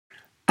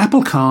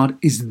Apple Card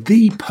is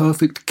the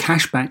perfect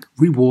cashback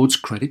rewards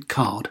credit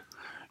card.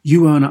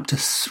 You earn up to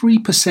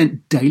 3%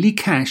 daily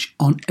cash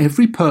on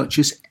every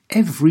purchase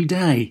every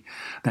day.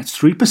 That's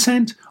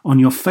 3% on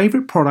your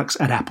favorite products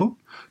at Apple,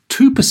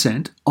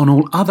 2% on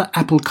all other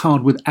Apple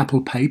Card with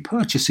Apple Pay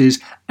purchases,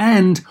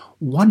 and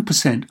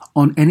 1%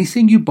 on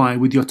anything you buy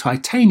with your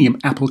titanium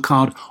Apple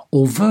Card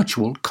or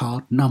virtual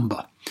card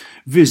number.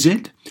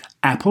 Visit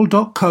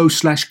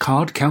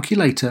apple.co/card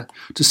calculator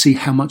to see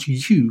how much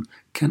you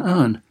can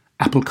earn.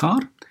 Apple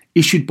Card,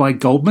 issued by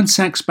Goldman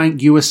Sachs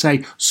Bank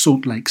USA,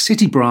 Salt Lake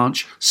City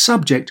branch,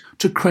 subject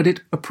to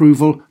credit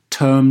approval.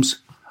 Terms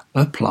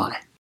apply.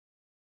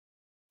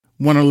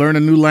 Want to learn a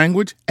new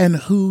language? And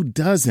who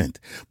doesn't?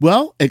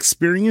 Well,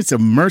 experience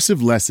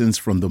immersive lessons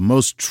from the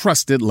most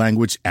trusted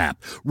language app,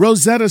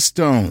 Rosetta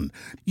Stone.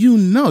 You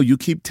know you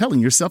keep telling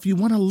yourself you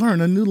want to learn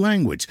a new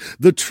language.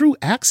 The True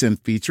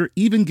Accent feature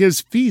even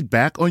gives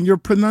feedback on your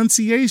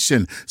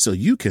pronunciation so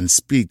you can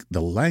speak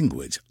the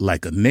language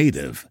like a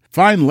native.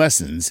 Find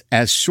lessons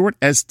as short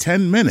as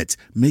 10 minutes,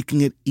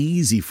 making it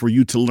easy for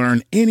you to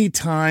learn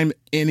anytime,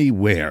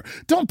 anywhere.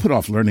 Don't put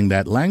off learning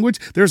that language.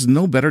 There's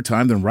no better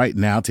time than right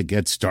now to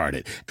get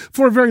started.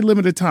 For a very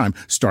limited time,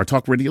 Star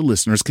Talk Radio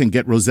listeners can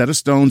get Rosetta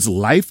Stone's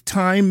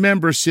lifetime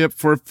membership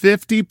for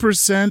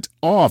 50%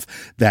 off.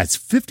 That's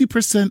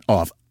 50%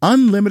 off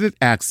unlimited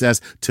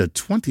access to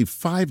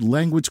 25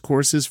 language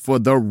courses for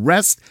the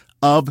rest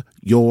of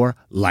your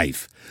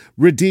life.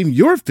 Redeem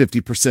your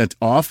 50%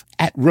 off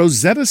at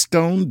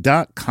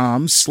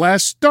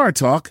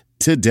rosettastone.com/StarTalk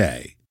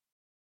today.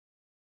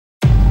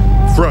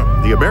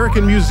 From the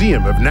American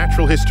Museum of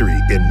Natural History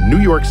in New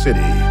York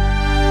City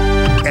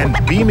and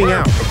beaming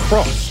out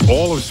across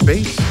all of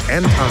space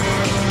and time,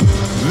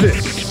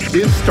 this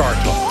is Star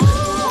Talk,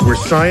 where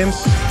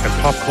science and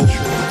pop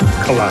culture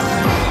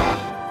collide.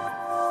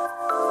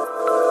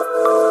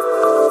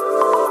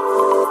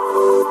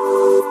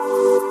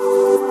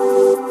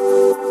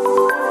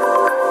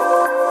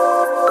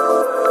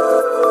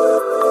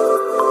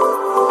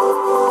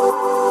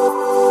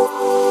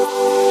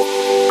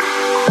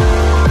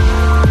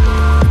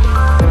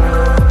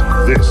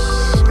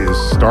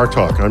 Star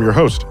Talk. I'm your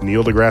host,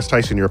 Neil deGrasse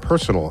Tyson, your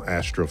personal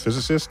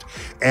astrophysicist.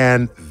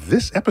 And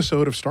this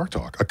episode of Star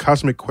Talk, a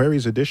Cosmic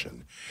Queries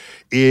edition,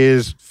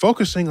 is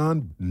focusing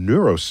on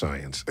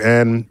neuroscience.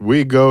 And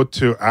we go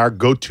to our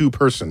go-to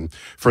person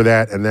for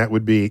that, and that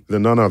would be the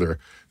none other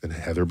than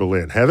Heather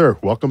Boleyn. Heather,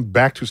 welcome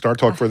back to Star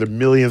Talk for the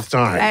millionth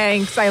time.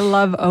 Thanks. I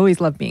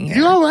always love being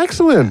here. Oh,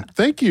 excellent.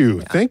 Thank you.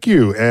 Yeah. Thank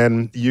you.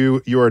 And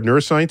you are a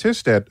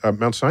neuroscientist at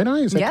Mount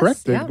Sinai, is that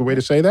correct? Yeah. The way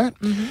to say that?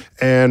 Mm-hmm.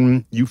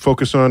 And you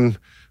focus on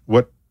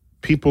what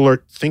people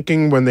are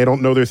thinking when they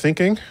don't know they're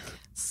thinking?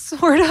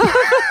 Sort of.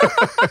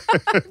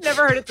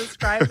 Never heard it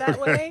described that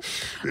way.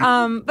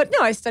 But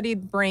no, I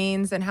studied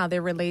brains and how they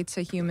relate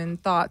to human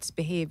thoughts,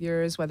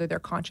 behaviors, whether they're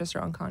conscious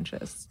or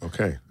unconscious.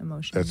 Okay.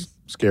 Emotions. That's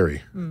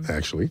scary,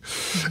 actually.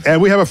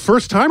 And we have a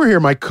first-timer here,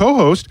 my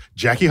co-host,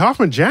 Jackie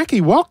Hoffman.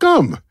 Jackie,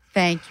 welcome.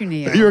 Thank you,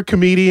 Neil. You're a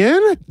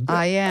comedian?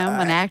 I am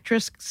an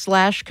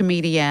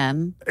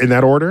actress/comedian. In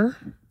that order?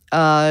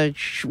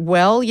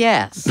 Well,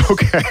 yes.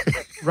 Okay.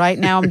 Right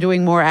now I'm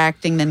doing more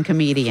acting than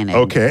comedianing.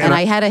 Okay. And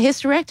I had a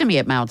hysterectomy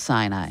at Mount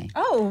Sinai.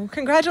 Oh,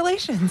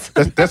 congratulations.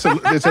 Is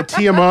that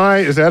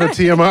TMI? Is that a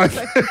TMI?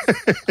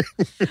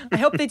 I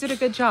hope they did a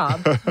good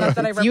job. Not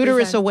that I represent.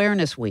 Uterus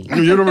Awareness Week.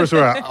 Uterus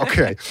Awareness.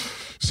 Okay.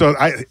 So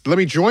let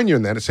me join you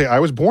in that and say I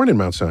was born in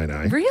Mount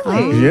Sinai.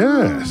 Really?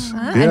 Yes.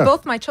 Yeah. And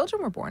both my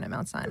children were born at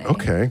Mount Sinai.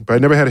 Okay. But I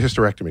never had a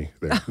hysterectomy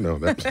there. No.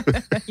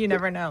 You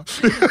never know.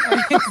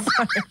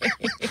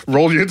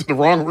 Rolled you into the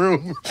wrong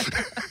room.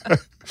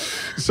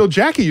 So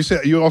Jackie, you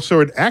said you also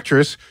are an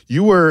actress.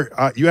 You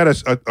had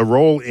a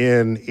role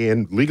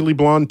in Legally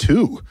Blonde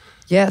 2.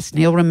 Yes,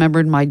 Neil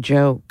remembered my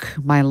joke,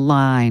 my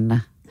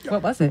line.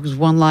 What was it? It was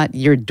one line,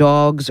 your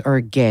dogs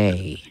are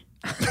gay.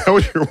 That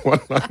was your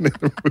one line in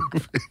the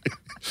movie.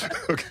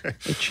 Okay.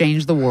 It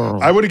changed the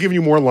world. I would have given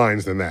you more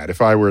lines than that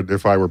if I were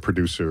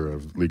producer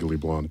of Legally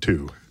Blonde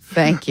 2.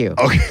 Thank you.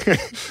 Okay.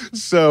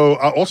 So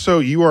also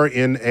you are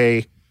in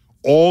a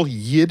all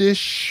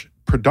Yiddish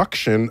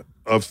production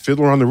of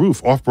Fiddler on the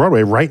Roof off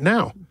Broadway right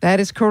now. That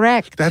is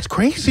correct. That's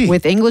crazy.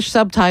 With English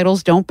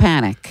subtitles, don't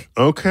panic.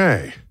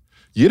 Okay.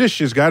 Yiddish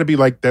has got to be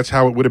like, that's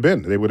how it would have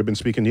been. They would have been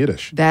speaking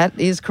Yiddish. That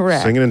is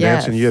correct. Singing and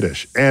dancing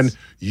Yiddish. And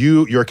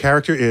your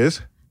character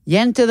is?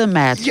 Yenta the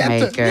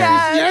matchmaker. Yenta.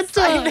 Yes,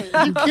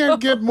 Yenta. You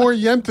can't get more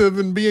Yenta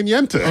than being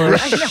Yenta. Or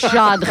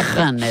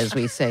Shadchan, as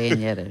we say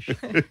in Yiddish.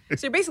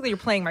 So you're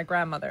playing my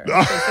grandmother.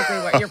 That's basically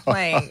what you're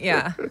playing.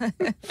 Yeah.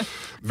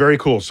 Very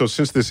cool. So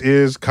since this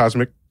is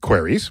Cosmic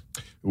Queries,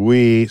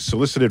 we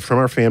solicited from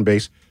our fan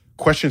base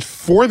questions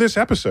for this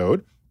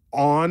episode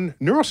on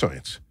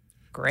neuroscience.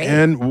 Great.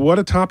 And what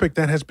a topic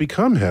that has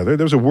become, Heather.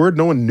 There was a word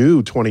no one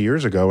knew 20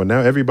 years ago, and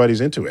now everybo's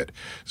into it.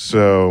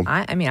 So,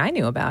 I mean, I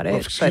knew about it,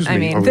 excuse but I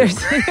me. mean, there's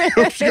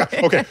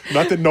okay,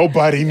 not that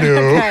nobody knew.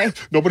 Okay.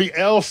 Nobody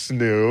else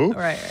knew.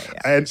 Right,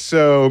 yeah. And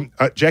so,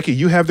 Jackie,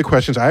 you have the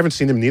questions. I haven't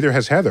seen them, neither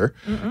has Heather.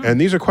 And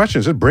these are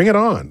questions. Let's bring it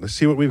on. Let's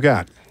see what we've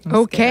got.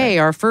 Okay,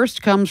 our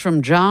first comes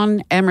from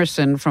John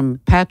Emerson from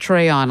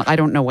Patreon. I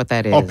don't know what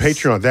that is. Oh,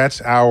 Patreon.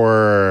 That's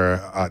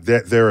our,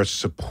 they're a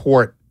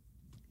support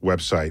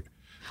website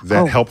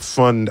that help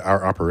fund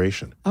our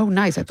operation. Oh,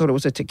 nice. I thought it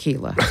was a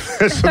tequila.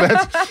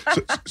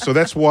 so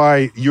that's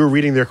why you're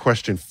reading their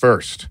question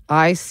first.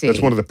 I see. That's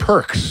one of the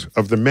perks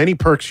of the many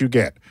perks you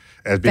get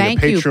as being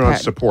a Patreon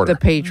supporter. The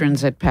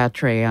patrons at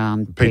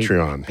Patreon.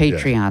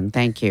 Patreon.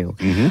 Thank you.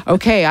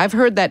 Okay, I've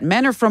heard that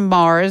men are from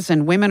Mars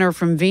and women are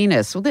from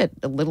Venus. Well, that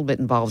a little bit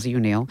involves you,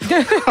 Neil.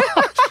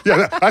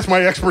 Yeah, that's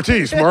my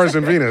expertise, Mars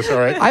and Venus, all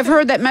right? I've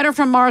heard that men are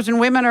from Mars and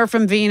women are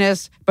from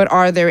Venus, but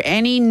are there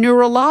any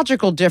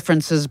neurological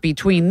differences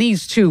between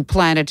these two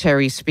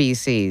planetary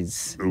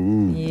species?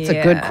 Ooh. It's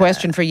a good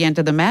question for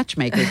Yenta the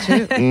matchmaker,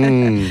 too.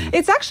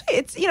 It's actually,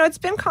 it's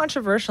been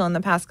controversial in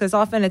the past because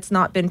often it's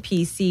not been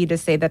PC to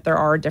say that there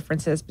are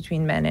differences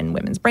between men and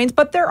women's brains,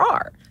 but there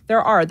are.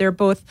 They're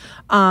both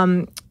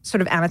sort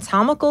of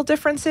anatomical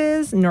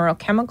differences,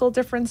 neurochemical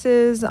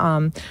differences,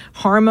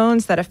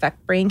 hormones that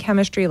affect brain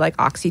chemistry like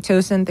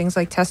oxytocin, things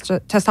like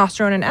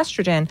testosterone and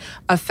estrogen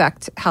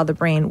affect how the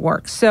brain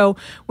works. So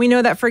we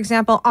know that, for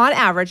example, on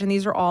average, and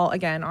these are all,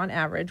 again, on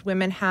average,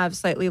 women have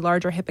slightly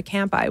larger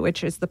hippocampi,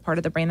 which is the part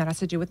of the brain that has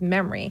to do with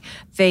memory.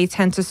 They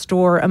tend to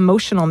store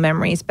emotional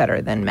memories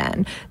better than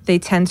men. They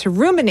tend to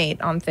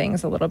ruminate on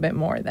things a little bit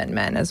more than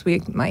men, as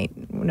we might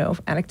know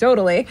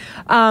anecdotally.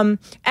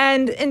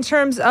 And in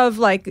terms of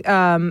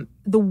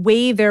the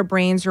way their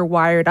brains are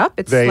wired up,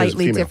 it's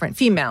slightly different.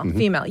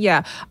 Female,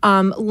 yeah.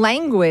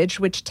 Language,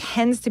 which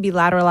tends to be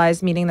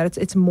lateralized, meaning that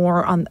it's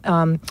more on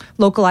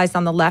localized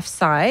on the left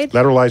side.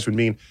 Lateralized would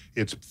mean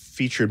it's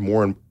featured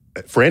more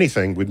for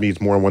anything would mean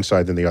it's more on one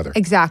side than the other.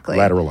 Exactly.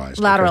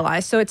 Lateralized.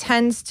 Okay. So it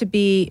tends to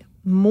be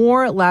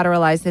more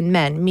lateralized than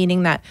men,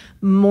 meaning that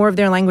more of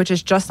their language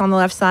is just on the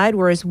left side,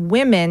 whereas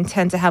women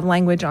tend to have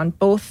language in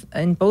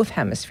both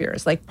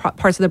hemispheres, like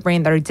parts of the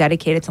brain that are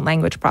dedicated to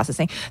language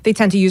processing. They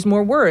tend to use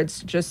more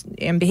words just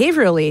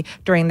behaviorally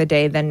during the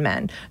day than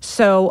men.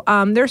 So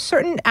there are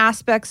certain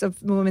aspects of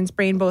women's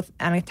brain, both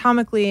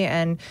anatomically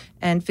and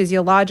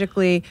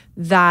physiologically,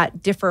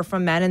 that differ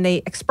from men, and they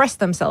express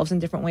themselves in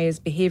different ways,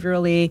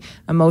 behaviorally,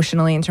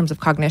 emotionally, in terms of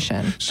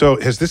cognition. So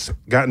has this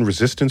gotten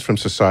resistance from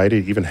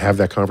society to even have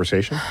that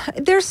conversation?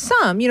 There's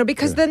some,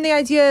 because then the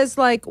idea is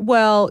like,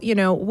 well,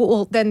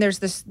 then there's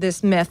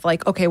this myth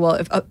like, okay, well,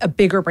 if a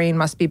bigger brain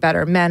must be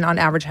better. Men on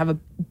average have a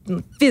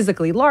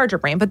physically larger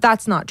brain, but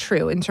that's not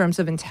true in terms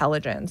of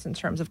intelligence, in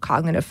terms of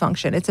cognitive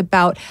function. It's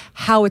about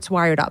how it's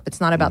wired up.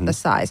 It's not about the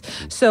size.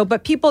 So,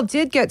 but people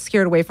did get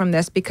scared away from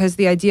this because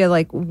the idea,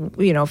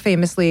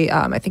 famously,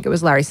 I think it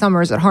was Larry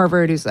Summers at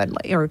Harvard who said,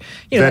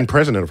 then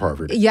president of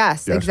Harvard.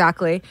 Yes,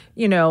 exactly.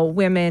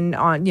 Women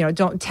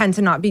don't tend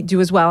to not do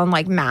as well in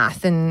like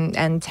math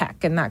and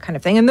tech and that kind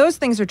of thing. And those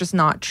things are just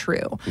not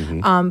true.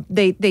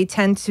 They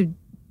tend to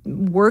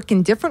work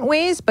in different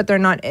ways, but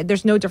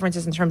there's no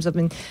differences in terms of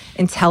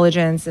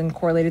intelligence and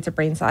correlated to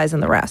brain size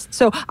and the rest.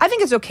 So I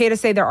think it's okay to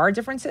say there are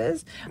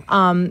differences,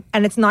 and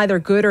it's neither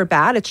good or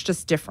bad, it's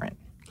just different.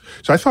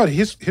 So I thought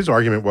his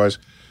argument was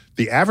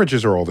the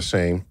averages are all the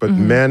same, but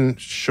men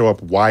show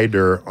up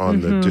wider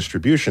on the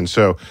distribution.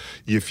 So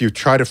if you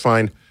try to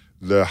find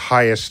the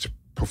highest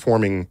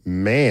performing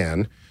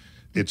man,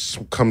 it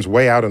comes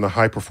way out on the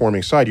high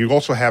performing side. You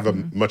also have a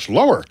much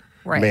lower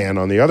man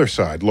on the other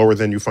side, lower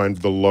than you find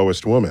the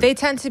lowest woman. They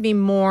tend to be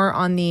more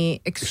on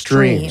the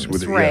extremes.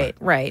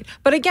 Right.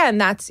 But again,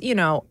 that's,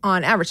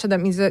 on average. So that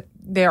means that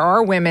there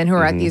are women who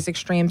are at these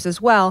extremes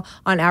as well,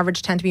 on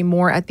average tend to be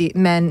more at the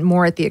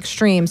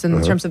extremes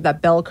in terms of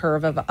that bell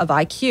curve of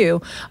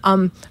IQ.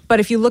 But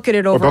if you look at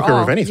it overall. Or bell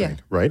curve of anything,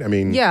 right? I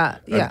mean. Yeah.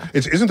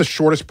 Isn't the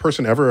shortest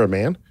person ever a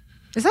man?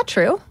 Is that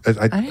true?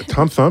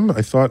 Tom Thumb,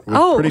 I thought,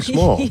 was pretty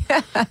small.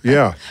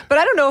 Yeah. But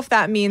I don't know if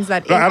that means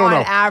that on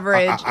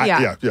average.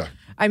 Yeah.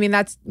 I mean,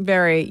 that's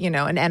very,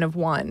 an N of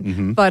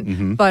one. But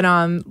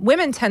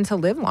women tend to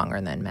live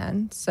longer than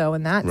men. So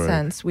in that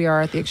sense, we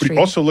are at the extreme. But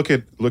also look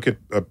at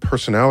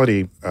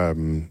personality,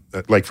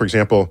 like, for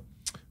example,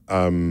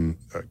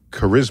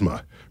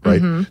 charisma,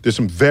 right? There's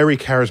some very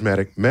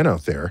charismatic men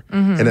out there.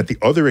 And at the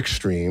other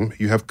extreme,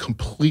 you have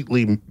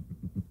complete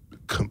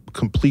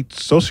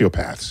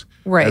sociopaths.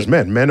 Right. As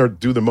men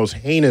do the most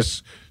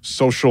heinous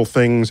social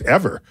things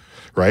ever,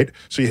 right?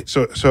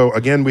 So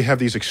again, we have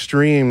these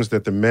extremes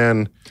that the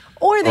men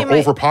or or they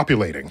might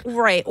overpopulating.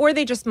 Right. Or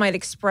they just might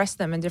express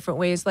them in different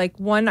ways. Like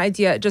one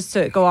idea, just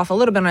to go off a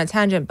little bit on a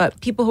tangent, but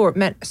people who are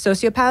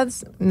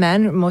sociopaths,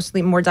 men,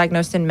 mostly more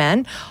diagnosed in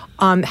men,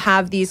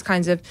 have these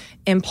kinds of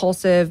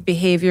impulsive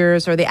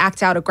behaviors, or they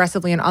act out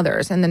aggressively in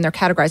others, and then they're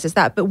categorized as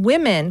that. But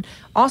women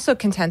also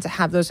can tend to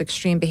have those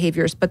extreme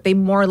behaviors, but they're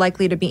more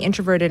likely to be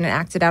introverted and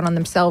act it out on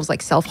themselves,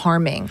 like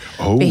self-harming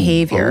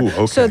behavior.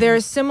 Okay. So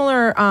there's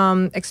similar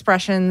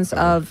expressions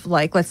of,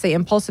 like, let's say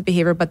impulsive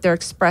behavior, but they're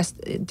expressed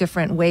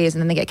different ways,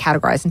 and then they get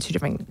categorized into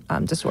different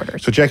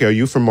disorders. So, Jackie, are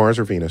you from Mars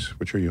or Venus?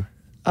 Which are you?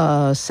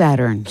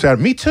 Saturn.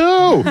 Saturn. Me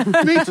too.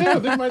 Me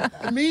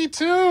too. Me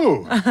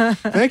too.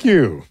 Thank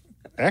you.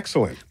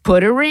 Excellent.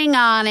 Put a ring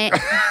on it.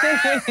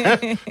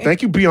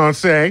 Thank you,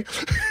 Beyonce.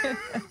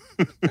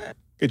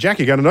 Hey,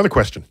 Jackie, got another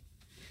question.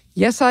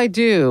 Yes, I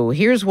do.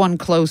 Here's one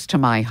close to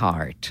my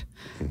heart.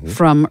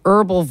 From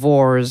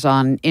Herbalvores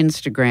on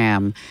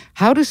Instagram.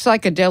 How do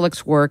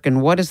psychedelics work,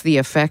 and what is the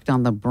effect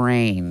on the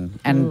brain?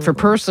 And for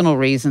personal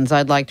reasons,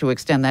 I'd like to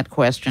extend that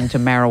question to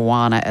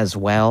marijuana as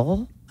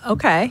well.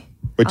 Okay.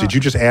 But did you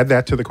just add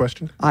that to the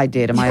question? I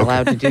did. Am I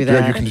allowed to do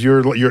that?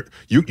 Yeah,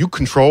 you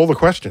control the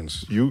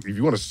questions. If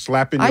you want to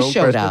slap in your own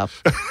showed question.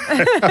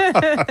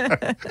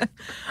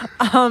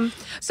 up.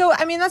 So,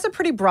 I mean, that's a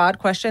pretty broad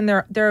question.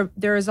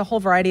 There is a whole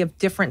variety of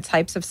different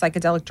types of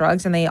psychedelic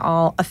drugs, and they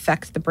all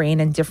affect the brain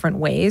in different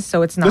ways.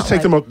 So it's not.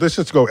 Let's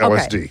just go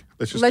LSD. Okay.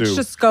 Let's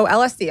just go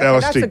LSD. Okay,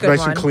 LSD, that's a good nice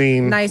one. and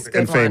clean, nice, good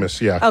and one.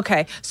 famous. Yeah.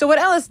 Okay. So what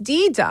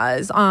LSD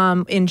does,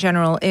 in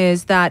general,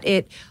 is that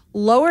it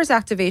lowers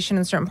activation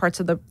in certain parts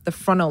of the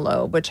frontal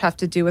lobe, which have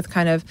to do with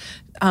kind of,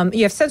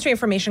 you have sensory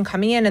information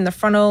coming in, and the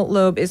frontal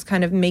lobe is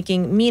kind of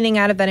making meaning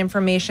out of that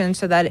information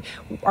so that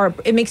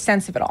it makes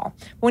sense of it all.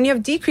 When you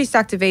have decreased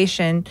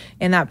activation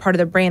in that part of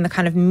the brain, the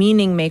kind of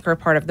meaning maker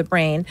part of the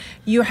brain,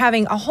 you're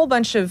having a whole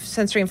bunch of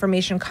sensory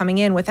information coming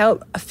in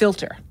without a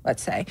filter,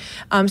 let's say.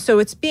 So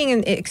it's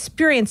being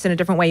experienced in a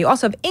different way. You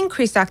also have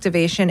increased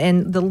activation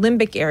in the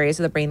limbic areas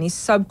of the brain, these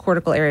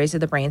subcortical areas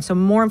of the brain. So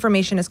more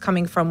information is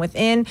coming from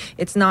within.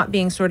 It's not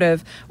being sort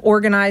of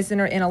organized in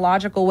a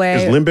logical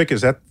way. Is limbic,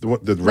 is that the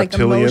like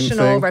reptilian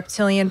emotional, thing?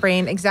 reptilian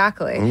brain,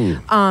 exactly.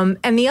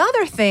 And the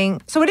other thing,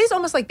 so it is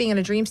almost like being in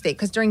a dream state,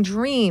 because during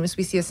dreams,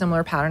 we see a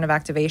similar pattern of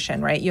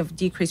activation, right? You have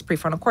decreased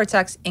prefrontal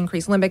cortex,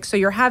 increased limbic. So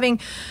you're having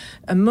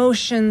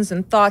emotions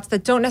and thoughts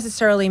that don't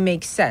necessarily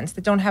make sense,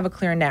 that don't have a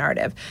clear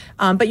narrative.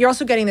 But you're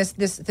also getting this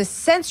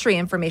sensory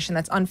information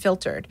that's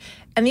unfiltered.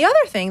 And the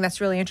other thing that's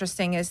really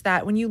interesting is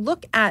that when you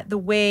look at the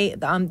way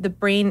the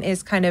brain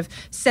is kind of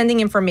sending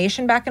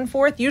information back and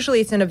forth, usually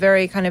it's in a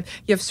very kind of,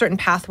 you have certain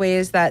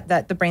pathways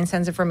that the brain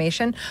sends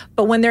information.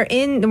 But when they're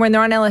on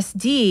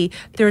LSD,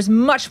 there's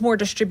much more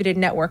distributed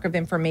network of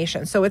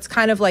information. So it's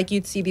kind of like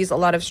you'd see a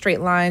lot of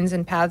straight lines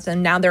and paths,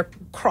 and now they're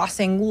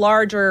crossing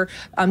larger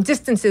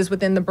distances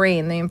within the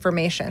brain, the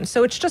information.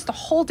 So it's just a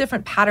whole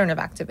different pattern of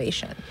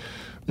activation.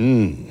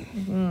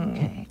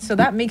 Okay. So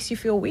that makes you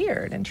feel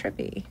weird and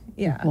trippy.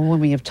 Yeah. Well, when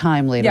we have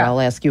time later, Yeah.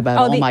 I'll ask you about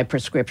all my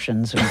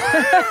prescriptions and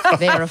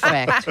their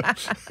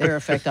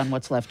effect on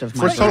what's left of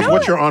my First, tell us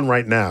what you're on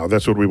right now.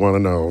 That's what we want to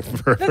know.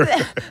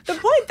 The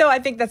point, though, I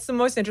think that's the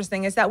most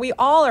interesting, is that we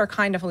all are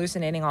kind of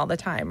hallucinating all the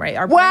time, right?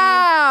 Our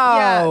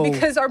Wow! brain,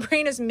 because our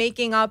brain is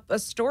making up a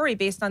story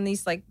based on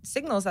these like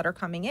signals that are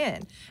coming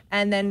in.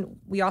 And then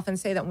we often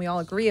say that when we all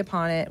agree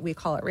upon it, we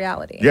call it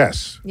reality.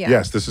 Yes. Yeah.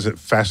 Yes. This is a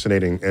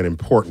fascinating and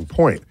important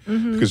point.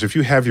 Because if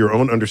you have your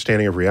own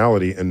understanding of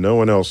reality and no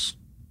one else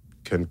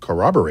can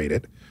corroborate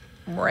it,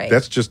 Right.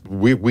 that's just,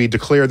 we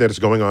declare that it's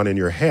going on in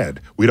your head.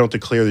 We don't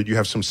declare that you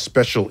have some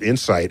special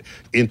insight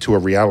into a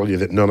reality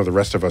that none of the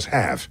rest of us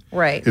have.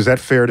 Right. Is that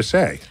fair to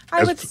say?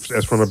 I would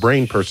as from a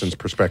brain person's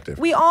perspective.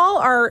 We all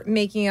are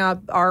making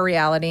up our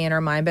reality in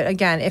our mind. But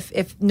again,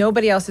 if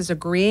nobody else is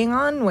agreeing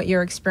on what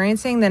you're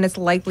experiencing, then it's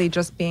likely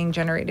just being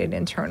generated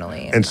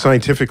internally. And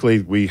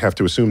scientifically, we have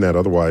to assume that.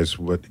 Otherwise,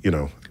 what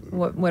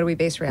do we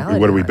base reality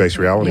what do we on? base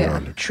reality Yeah.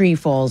 on? tree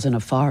falls in a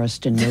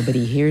forest and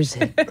nobody hears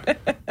it.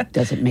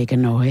 Does it make a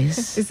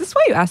noise? Is this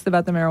why you asked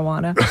about the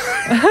marijuana?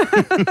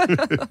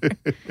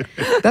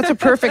 That's a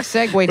perfect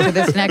segue to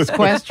this next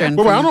question.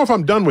 Well, I don't know if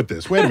I'm done with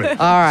this. Wait a minute.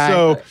 All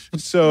right.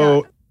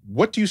 So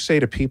what do you say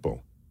to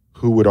people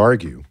who would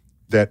argue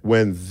that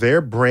when their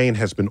brain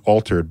has been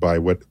altered by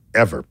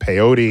whatever,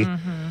 peyote,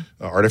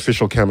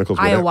 artificial chemicals,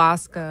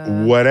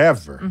 Ayahuasca.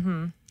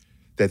 whatever,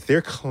 that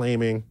they're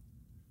claiming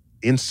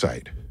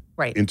insight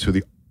Right. into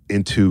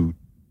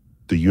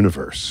the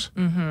universe?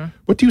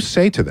 What do you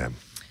say to them?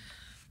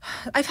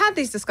 I've had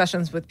these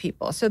discussions with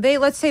people. So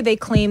let's say they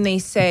claim they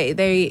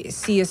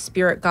see a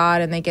spirit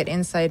God and they get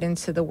insight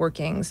into the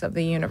workings of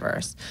the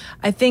universe.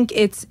 I think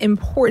it's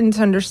important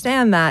to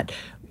understand that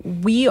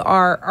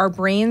our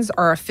brains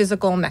are a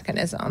physical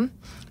mechanism.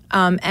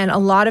 And a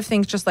lot of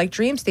things, just like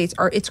dream states,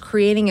 it's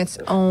creating its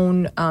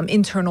own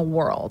internal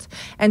world.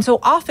 And so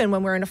often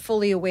when we're in a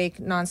fully awake,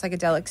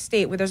 non-psychedelic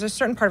state, where there's a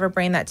certain part of our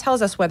brain that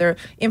tells us whether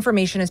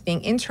information is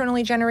being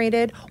internally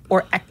generated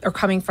or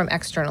coming from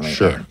externally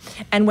Sure. in.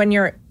 And when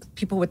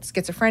people with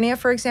schizophrenia,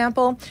 for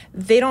example,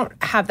 they don't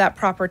have that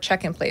proper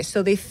check in place.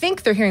 So they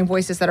think they're hearing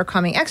voices that are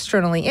coming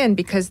externally in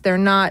because they're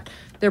not,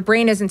 their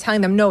brain isn't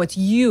telling them, no, it's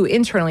you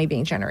internally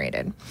being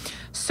generated.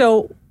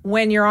 So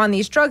when you're on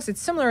these drugs,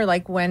 it's similar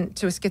like when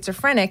to a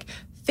schizophrenic,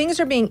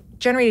 things are being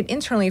generated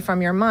internally from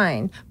your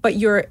mind, but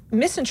you're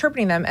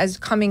misinterpreting them as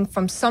coming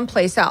from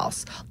someplace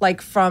else,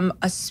 like from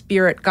a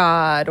spirit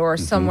god or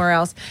somewhere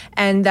else,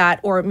 and that,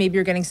 or maybe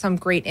you're getting some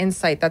great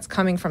insight that's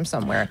coming from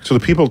somewhere. So the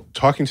people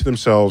talking to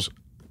themselves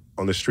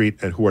on the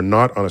street and who are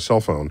not on a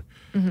cell phone,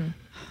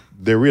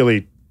 they're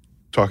really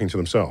talking to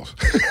themselves.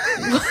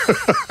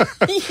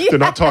 They're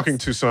not talking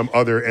to some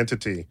other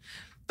entity.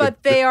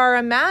 But they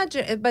are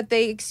but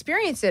they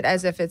experience it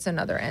as if it's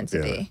another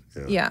entity.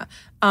 Yeah.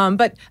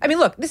 But I mean,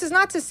 look, this is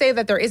not to say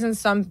that there isn't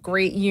some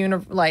great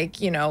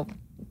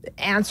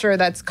answer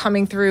that's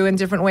coming through in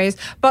different ways.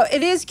 But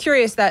it is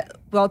curious that,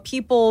 well,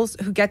 people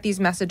who get these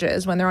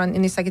messages when they're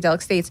in these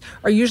psychedelic states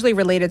are usually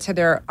related to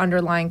their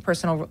underlying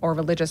personal or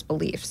religious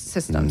belief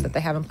systems that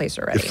they have in place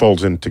already. It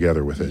folds in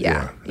together with it.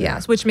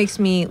 Yes, which leads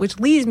me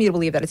to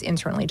believe that it's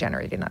internally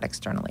generated, not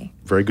externally.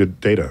 Very good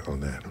data on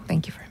that.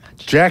 Thank you very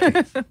much.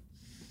 Jackie,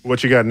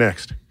 what you got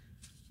next?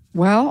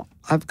 Well,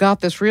 I've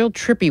got this real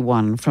trippy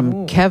one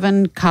from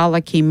Kevin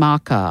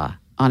Kalakimaka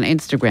on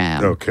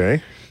Instagram.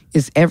 Okay.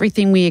 Is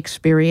everything we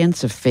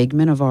experience a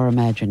figment of our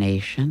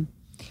imagination?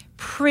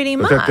 Pretty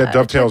much. That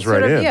dovetails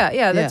right in.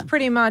 Yeah. That's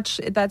pretty much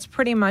it.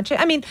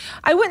 I mean,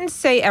 I wouldn't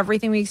say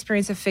everything we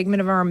experience a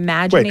figment of our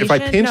imagination. Wait, if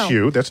I pinch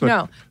you, that's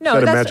not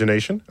that's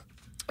imagination?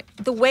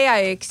 The way I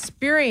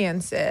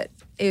experience it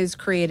is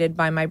created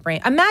by my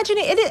brain.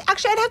 Actually,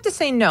 I'd have to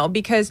say no,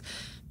 because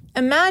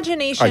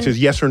imagination. All right, so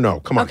yes or no.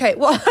 Come on. Okay,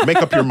 well. Make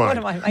up your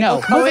mind.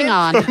 No, moving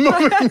on. Is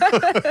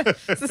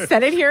the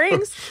Senate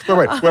hearings?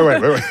 Wait.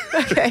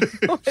 Okay.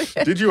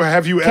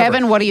 Have you ever?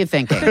 Kevin, what are you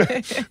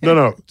thinking?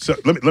 No. So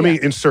let me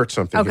insert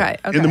something. Okay.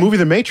 Here. In the movie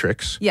The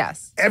Matrix,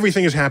 Yes.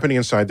 everything is happening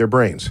inside their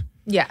brains.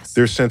 Yes.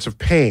 Their sense of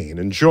pain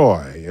and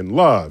joy and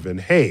love and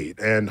hate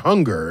and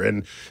hunger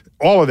and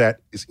all of that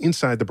is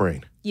inside the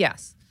brain.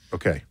 Yes.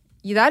 Okay.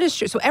 That is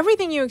true. So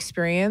everything you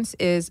experience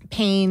is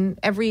pain.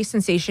 Every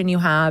sensation you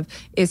have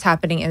is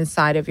happening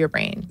inside of your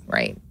brain,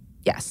 right?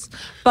 Yes.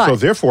 But so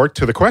therefore,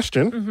 to the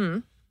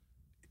question,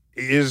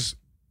 is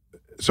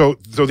so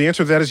the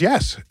answer to that is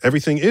yes.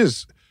 Everything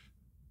is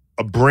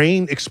a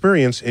brain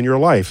experience in your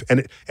life,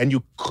 and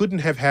you couldn't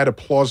have had a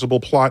plausible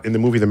plot in the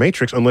movie The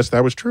Matrix unless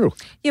that was true.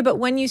 Yeah, but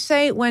when you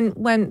say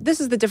when this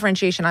is the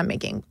differentiation I'm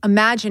making,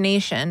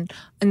 imagination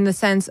in the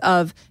sense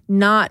of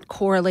not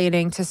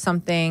correlating to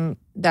something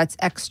that's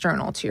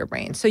external to your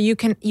brain. So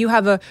you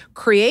have a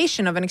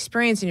creation of an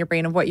experience in your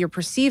brain of what you're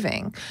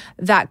perceiving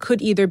that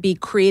could either be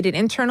created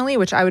internally,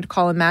 which I would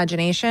call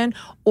imagination,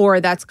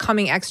 or that's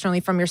coming externally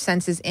from your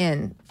senses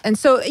in. And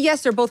so,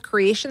 yes, they're both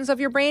creations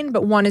of your brain,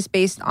 but one is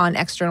based on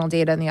external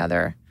data and the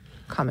other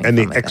coming from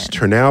within. And the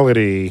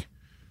externality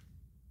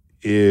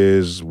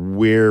is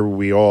where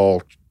we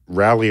all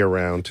rally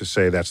around to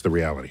say that's the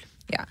reality.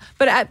 Yeah.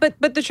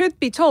 But the truth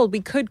be told,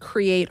 we could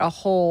create a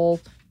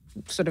whole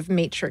sort of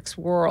matrix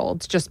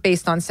world just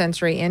based on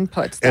sensory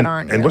inputs that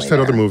aren't. And really what's that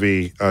there. other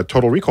movie?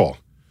 Total Recall.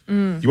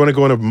 You want to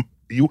go on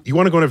you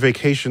want to go on a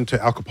vacation to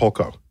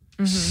Acapulco.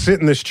 Sit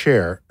in this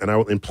chair, and I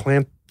will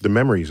implant the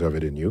memories of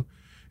it in you.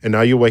 And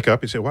now you wake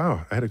up and say,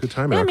 "Wow, I had a good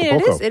time in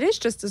Acapulco." It is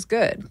just as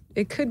good.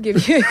 It could be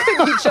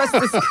just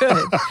as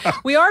good.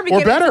 We are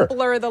beginning to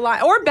blur the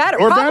line,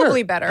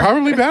 probably better.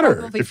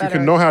 If you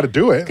can know how to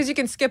do it, because you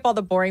can skip all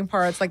the boring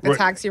parts like the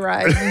taxi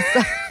rides and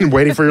stuff.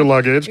 Waiting for your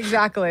luggage.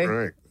 Exactly.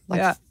 Right.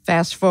 Like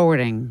fast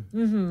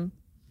forwarding.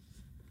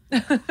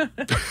 But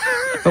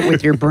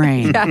with your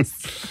brain.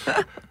 Yes.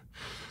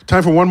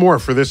 Time for one more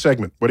for this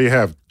segment. What do you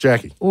have,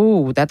 Jackie?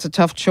 Ooh, that's a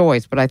tough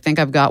choice, but I think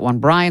I've got one.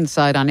 Brian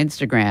Side on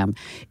Instagram.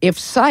 If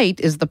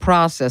sight is the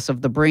process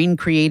of the brain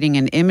creating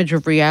an image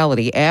of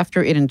reality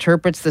after it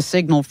interprets the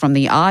signal from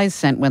the eyes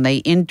sent when they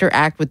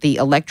interact with the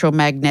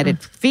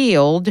electromagnetic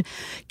field,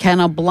 can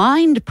a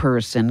blind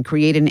person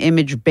create an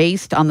image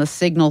based on the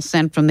signal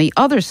sent from the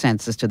other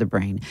senses to the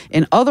brain?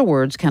 In other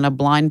words, can a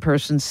blind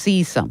person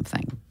see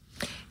something?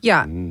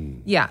 Yeah.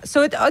 Yeah.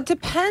 So it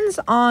depends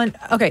on,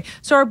 okay,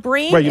 so our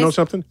brain Wait, you know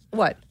something?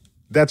 What?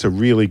 That's a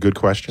really good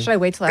question. Should I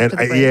wait till after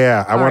the break?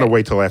 Yeah, I want to right.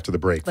 wait till after the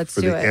break Let's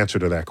for do the it. answer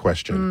to that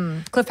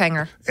question.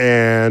 Cliffhanger.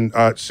 And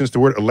since the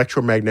word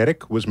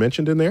electromagnetic was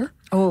mentioned in there,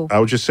 I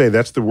would just say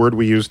that's the word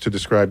we use to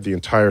describe the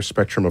entire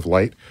spectrum of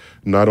light,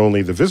 not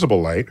only the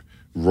visible light,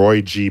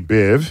 Roy G.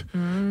 Biv,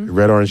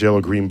 red, orange,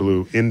 yellow, green,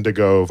 blue,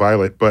 indigo,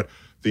 violet, but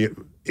the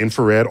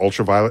infrared,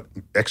 ultraviolet,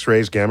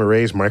 X-rays, gamma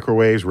rays,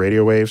 microwaves,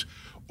 radio waves,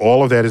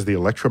 all of that is the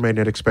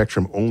electromagnetic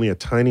spectrum. Only a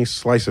tiny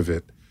slice of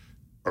it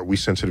are we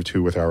sensitive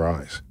to with our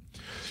eyes.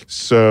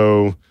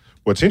 So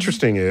what's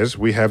interesting is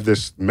we have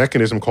this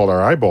mechanism called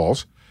our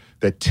eyeballs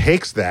that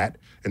takes that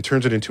and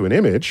turns it into an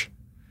image,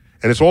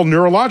 and it's all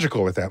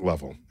neurological at that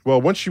level. Well,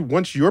 once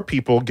your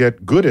people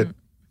get good at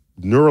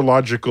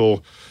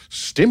neurological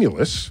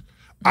stimulus,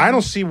 I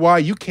don't see why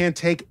you can't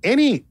take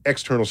any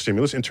external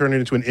stimulus and turn it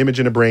into an image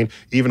in a brain,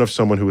 even of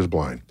someone who is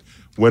blind.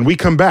 When we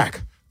come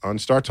back on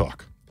Star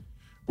Talk,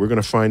 we're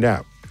going to find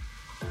out,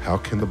 how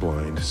can the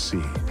blind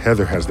see?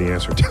 Heather has the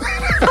answer to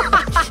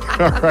that.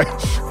 All right,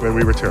 when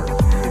we return.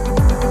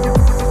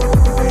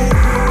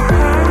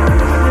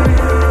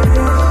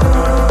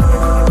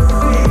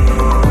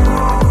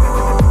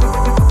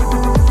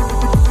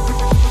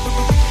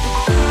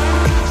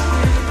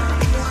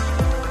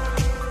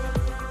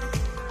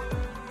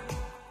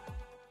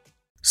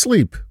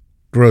 Sleep,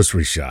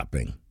 grocery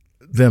shopping,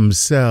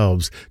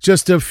 themselves,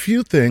 just a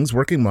few things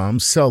working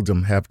moms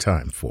seldom have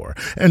time for.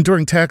 And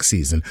during tax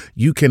season,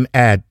 you can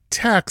add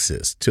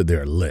taxes to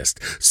their list.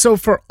 So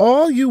for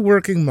all you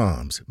working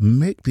moms,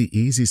 make the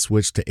easy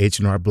switch to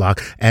H&R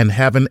Block and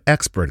have an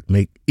expert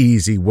make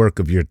easy work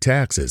of your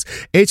taxes.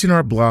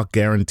 H&R Block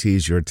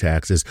guarantees your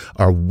taxes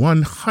are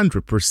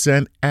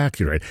 100%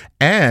 accurate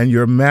and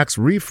your max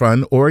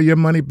refund or your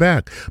money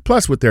back.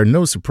 Plus, with their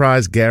no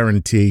surprise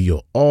guarantee,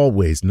 you'll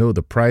always know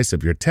the price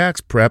of your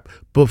tax prep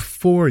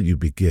before you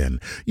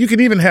begin. You can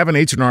even have an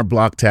H&R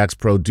Block Tax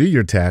Pro do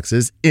your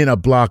taxes in a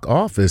Block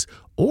office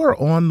or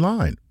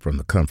online from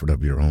the comfort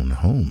of your own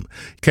home.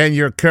 Can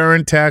your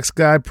current tax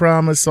guy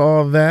promise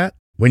all that?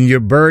 When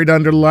you're buried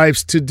under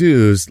life's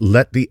to-dos,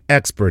 let the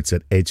experts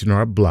at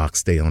H&R Block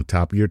stay on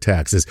top of your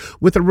taxes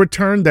with a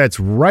return that's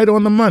right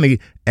on the money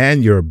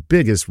and your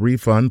biggest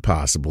refund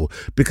possible.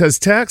 Because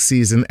tax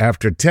season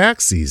after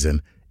tax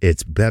season,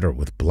 it's better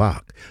with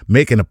Block.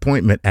 Make an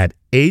appointment at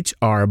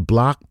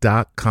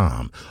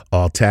hrblock.com.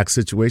 All tax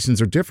situations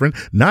are different.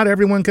 Not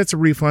everyone gets a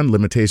refund.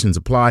 Limitations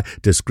apply.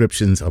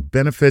 Descriptions of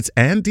benefits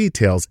and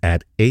details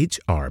at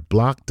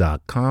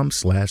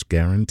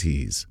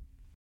hrblock.com/guarantees.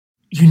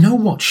 You know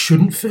what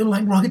shouldn't feel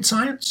like rocket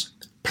science?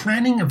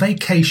 Planning a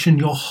vacation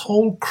your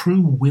whole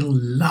crew will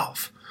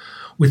love.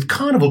 With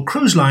Carnival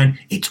Cruise Line,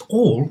 it's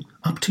all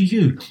up to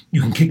you. You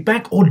can kick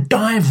back or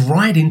dive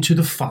right into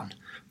the fun.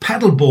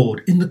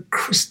 Paddleboard in the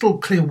crystal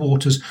clear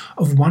waters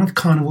of one of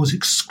Carnival's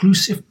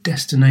exclusive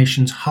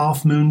destinations,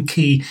 Half Moon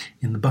Cay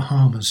in the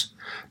Bahamas.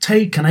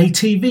 Take an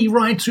ATV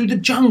ride through the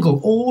jungle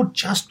or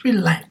just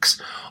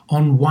relax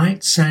on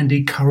white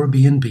sandy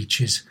Caribbean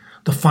beaches.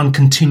 The fun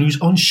continues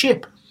on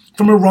ship,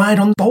 from a ride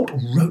on the Bolt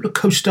roller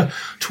coaster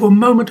to a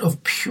moment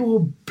of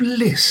pure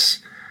bliss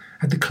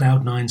at the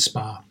Cloud9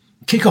 Spa.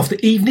 Kick off the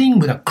evening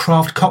with a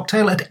craft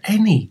cocktail at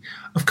any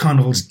of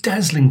Carnival's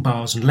dazzling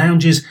bars and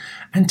lounges,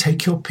 and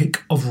take your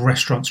pick of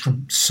restaurants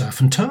from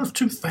surf and turf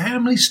to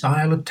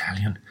family-style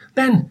Italian.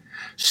 Then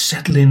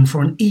settle in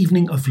for an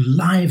evening of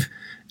live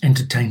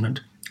entertainment.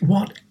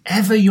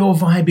 Whatever your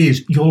vibe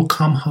is, you'll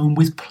come home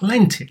with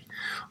plenty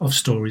of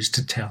stories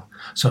to tell.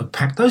 So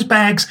pack those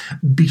bags,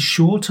 be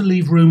sure to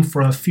leave room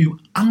for a few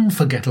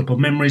unforgettable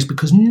memories,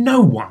 because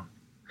no one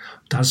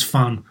does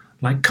fun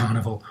like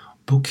Carnival.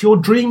 Book your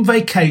dream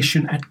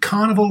vacation at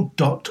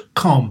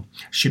carnival.com.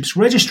 Ships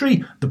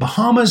registry, the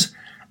Bahamas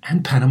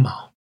and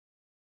Panama.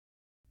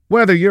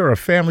 Whether you're a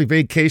family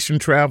vacation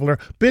traveler,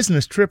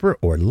 business tripper,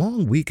 or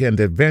long weekend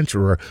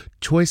adventurer,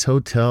 Choice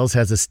Hotels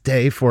has a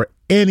stay for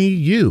any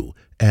you.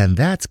 And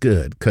that's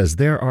good, because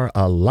there are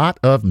a lot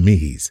of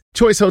me's.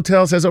 Choice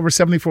Hotels has over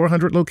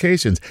 7,400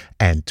 locations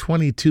and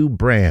 22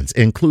 brands,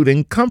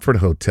 including Comfort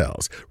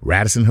Hotels,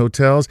 Radisson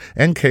Hotels,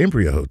 and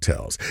Cambria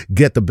Hotels.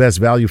 Get the best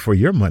value for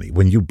your money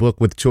when you book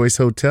with Choice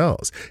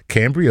Hotels.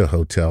 Cambria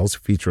Hotels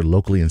feature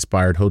locally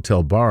inspired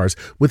hotel bars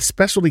with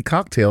specialty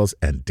cocktails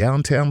and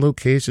downtown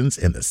locations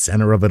in the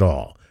center of it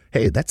all.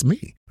 Hey, that's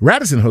me.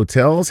 Radisson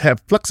Hotels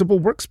have flexible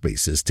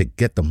workspaces to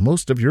get the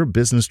most of your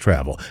business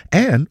travel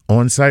and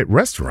on-site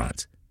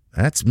restaurants.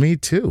 That's me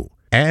too.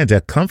 And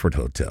at Comfort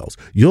Hotels,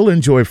 you'll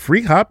enjoy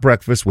free hot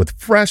breakfast with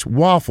fresh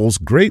waffles,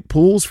 great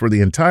pools for the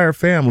entire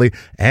family,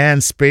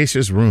 and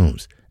spacious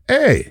rooms.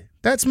 Hey,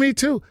 that's me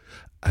too.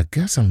 I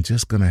guess I'm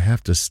just going to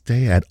have to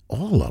stay at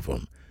all of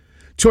them.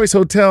 Choice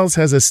Hotels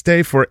has a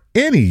stay for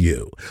any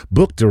you.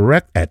 Book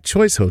direct at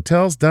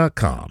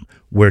choicehotels.com,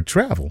 where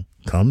travel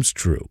comes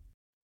true.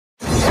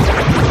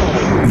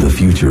 The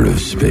future of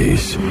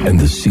space and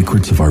the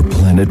secrets of our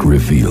planet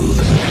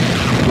revealed.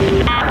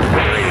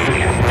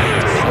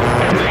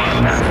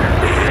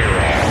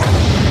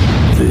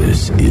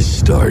 This is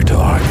Star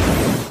Talk.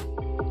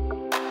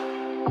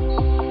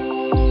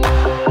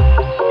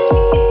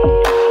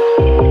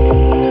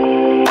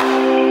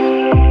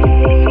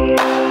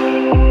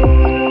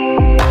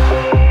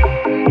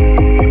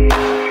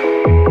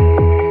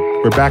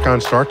 We're back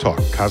on Star Talk,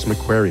 Cosmic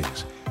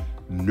Queries,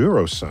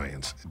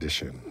 Neuroscience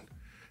Edition.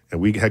 And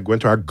we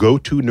went to our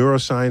go-to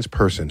neuroscience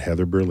person,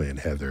 Heather Berlin.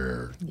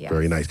 Heather, Yes.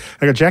 Very nice.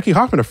 I got Jackie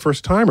Hoffman, a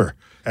first-timer,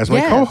 as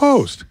my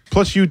co-host.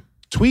 Plus, you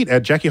tweet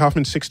at Jackie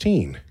Hoffman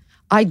 16.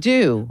 I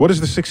do. What is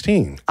the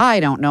 16?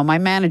 I don't know. My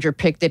manager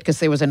picked it because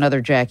there was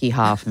another Jackie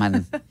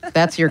Hoffman.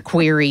 That's your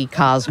query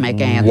cosmic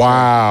answer.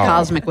 Wow.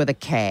 Cosmic with a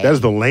K. That is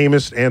the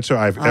lamest answer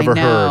I've ever I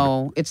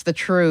know. heard. It's the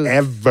truth.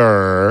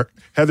 Ever.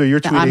 Heather, you're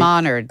tweeting. I'm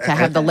honored to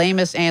have the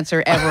lamest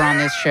answer ever on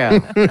this show.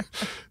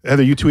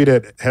 Heather, you tweet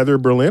at Heather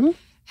Berlin?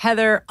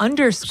 Heather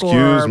underscore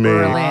Excuse me,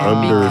 Berlin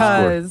underscore.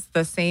 because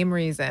the same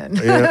reason.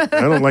 Yeah,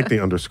 I don't like the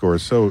underscore.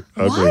 It's so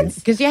ugly.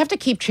 Because you have to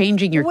keep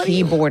changing your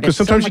keyboard. Because It's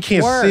so sometimes you much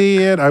can't work. see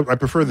it. I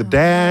prefer the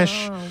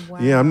dash. Wow.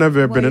 Yeah, I've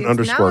never been an Now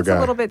underscore it's guy. a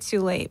little bit too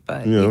late,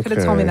 but Yeah, you could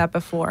have told me okay. that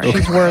before.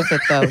 She's worth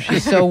it, though.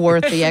 She's so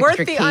worth the Worth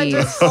extra the keys.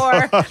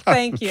 underscore.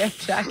 Thank you,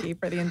 Jackie,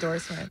 for the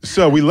endorsement.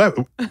 So we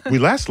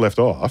last left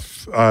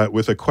off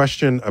with a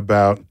question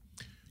about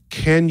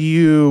I'm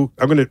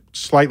going to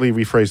slightly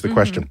rephrase the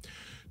question.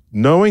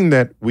 Knowing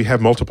that we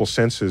have multiple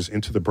senses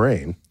into the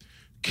brain,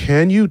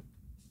 can you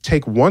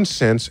take one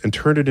sense and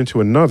turn it into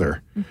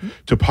another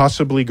to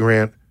possibly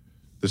grant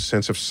the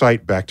sense of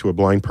sight back to a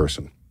blind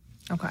person?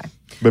 Okay.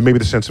 But maybe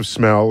the sense of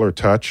smell or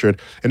touch. And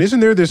isn't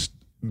there this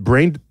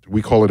brain,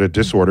 we call it a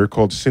disorder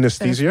called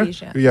synesthesia?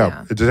 Synesthesia, Yeah.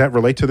 yeah. Does that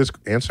relate to this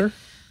answer?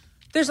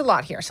 There's a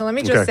lot here. So let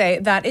me just say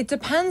that it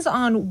depends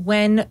on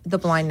when the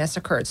blindness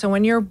occurred. So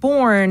when you're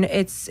born,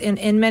 it's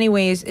in many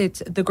ways,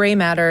 it's the gray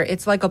matter.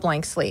 It's like a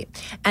blank slate.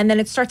 And then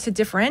it starts to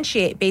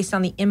differentiate based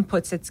on the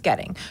inputs it's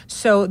getting.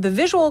 So the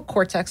visual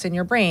cortex in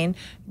your brain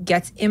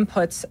gets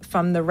inputs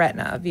from the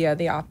retina via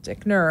the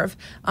optic nerve,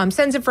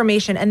 sends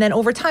information. And then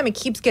over time, it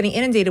keeps getting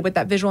inundated with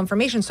that visual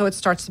information. So it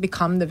starts to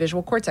become the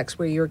visual cortex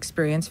where you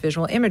experience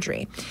visual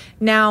imagery.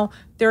 Now,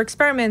 there are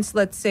experiments,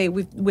 let's say,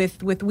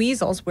 with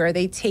weasels where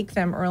they take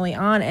them early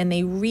on and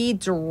they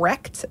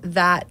redirect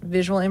that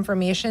visual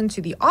information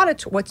to the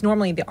what's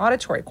normally the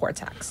auditory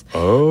cortex.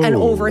 Oh. And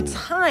over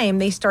time,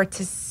 they start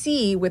to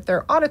see with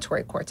their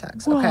auditory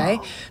cortex, okay?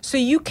 So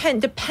you can,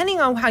 depending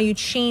on how you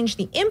change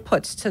the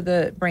inputs to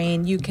the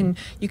brain, you can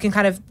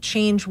kind of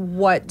change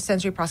what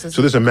sensory processes.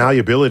 So there's a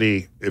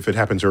malleability if it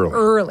happens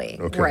early.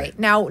 Okay. Right.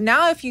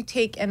 Now if you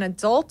take an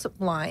adult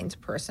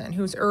blind person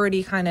who's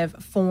already kind of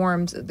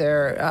formed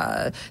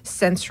their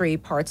sensory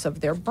parts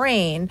of their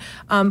brain,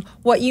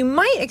 what you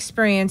might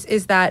experience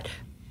is that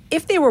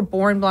if they were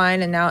born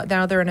blind and now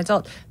they're an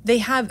adult, they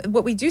have,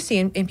 what we do see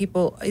in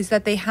people is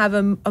that they have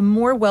a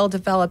more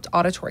well-developed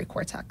auditory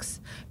cortex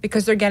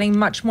because they're getting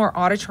much more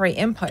auditory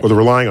input. Or they're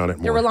relying on it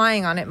more. They're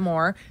relying on it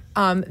more.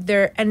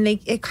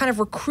 It kind of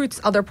recruits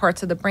other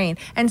parts of the brain.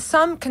 And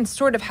some can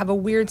sort of have a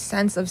weird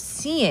sense of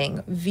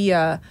seeing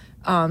via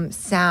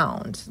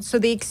sound, so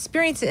they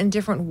experience it in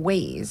different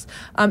ways.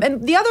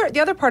 And the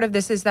other part of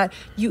this is that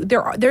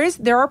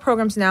there are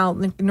programs now,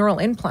 like neural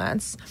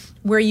implants,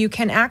 where you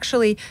can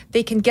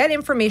they can get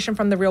information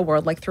from the real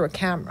world, like through a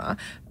camera,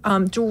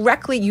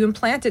 directly. You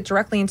implant it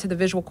directly into the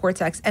visual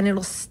cortex, and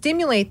it'll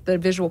stimulate the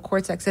visual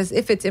cortex as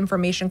if it's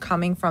information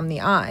coming from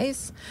the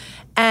eyes.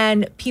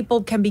 And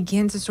people can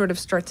begin to sort of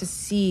start to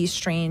see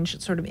strange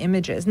sort of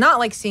images. Not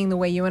like seeing the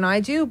way you and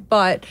I do,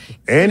 but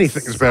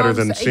anything's better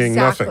than seeing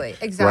nothing.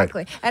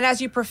 Exactly. Right. And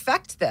as you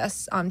perfect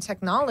this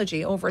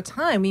technology over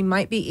time, we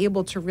might be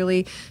able to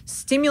really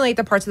stimulate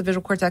the parts of the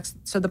visual cortex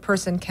so the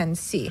person can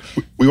see.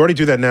 We already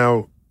do that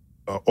now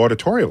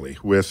auditorially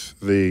with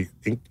the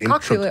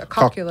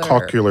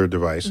cochlear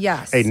device.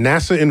 Yes. A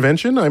NASA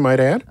invention, I might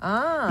add.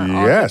 All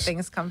yes. good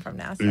things come from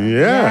NASA.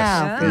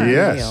 Yes. Yeah,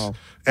 Yes. deal.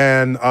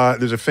 And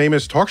there's a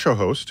famous talk show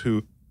host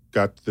who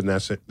got that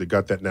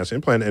NASA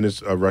implant, and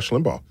it's Rush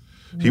Limbaugh.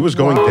 He was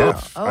going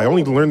deaf. I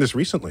only learned this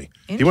recently.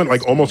 He went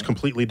like almost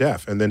completely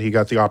deaf, and then he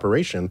got the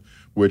operation,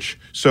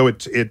 so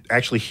it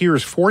actually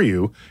hears for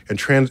you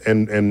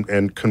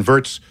and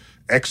converts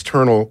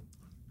external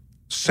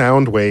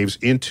sound waves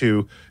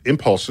into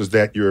impulses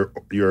that your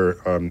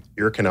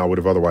ear canal would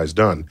have otherwise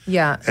done.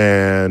 Yeah.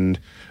 And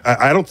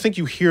I don't think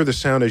you hear the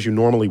sound as you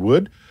normally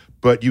would,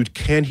 but you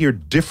can hear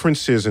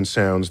differences in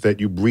sounds that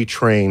you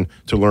retrain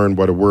to learn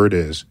what a word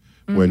is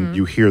when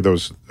you hear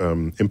those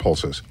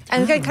impulses.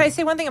 And can I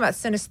say one thing about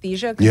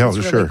synesthesia? Because Yeah, it's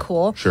really sure.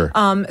 cool. Sure.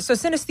 So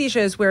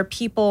synesthesia is where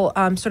people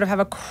sort of have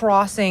a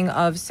crossing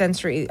of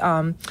sensory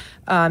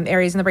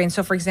areas in the brain.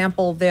 So, for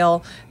example,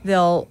 they'll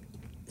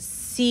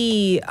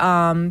see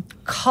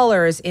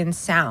colors in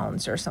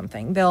sounds or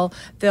something. They'll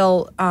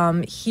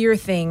hear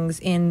things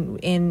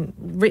in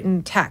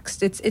written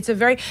text. It's a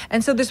very,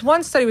 and so this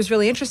one study was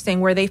really interesting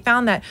where they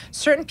found that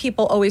certain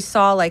people always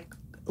saw like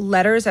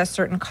letters as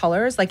certain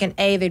colors. Like an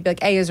A, they'd be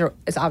like, A is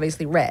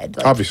obviously red.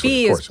 Like Obviously,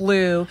 B of is course.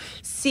 blue,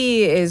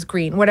 C is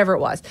green, whatever it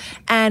was.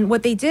 And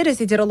what they did is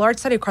they did a large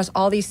study across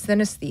all these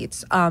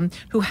synesthetes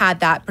who had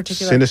that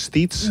particular...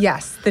 Synesthetes?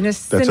 Yes.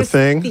 That's a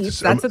thing?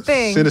 That's a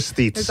thing.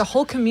 Synesthetes. There's a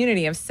whole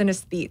community of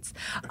synesthetes.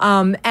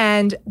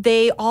 And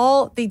they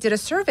did a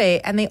survey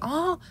and they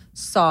all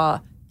saw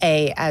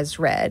A as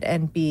red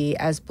and B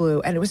as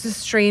blue. And it was a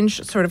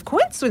strange sort of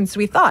coincidence,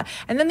 we thought.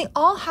 And then they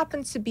all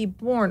happened to be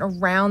born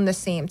around the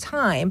same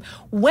time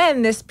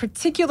when this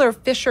particular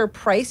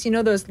Fisher-Price, you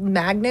know those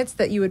magnets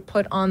that you would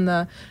put on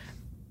the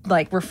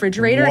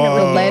refrigerator and it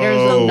would letters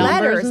Whoa. and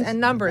letters numbers. and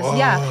numbers.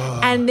 Yeah.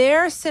 And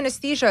their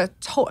synesthesia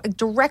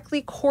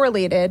directly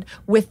correlated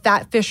with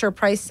that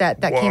Fisher-Price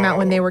set that came out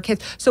when they were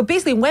kids. So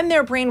basically, when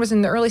their brain was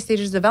in the early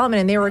stages of development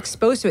and they were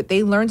exposed to it,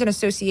 they learned an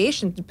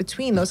association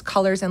between those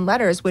colors and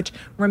letters, which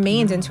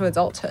remained into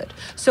adulthood.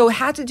 So it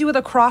had to do with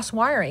a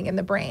cross-wiring in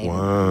the brain.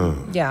 Wow.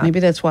 Yeah. Maybe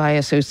that's why I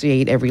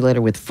associate every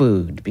letter with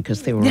food,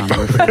 because they were on the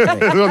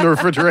refrigerator. On the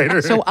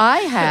refrigerator. So I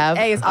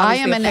A is am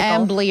obviously an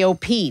a pickle.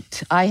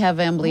 amblyopete. I have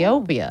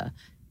amblyopia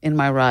in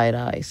my right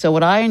eye. So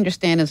what I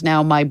understand is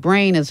now my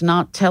brain is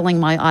not telling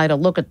my eye to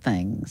look at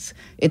things.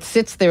 It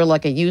sits there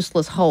like a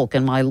useless hulk,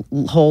 and my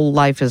whole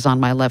life is on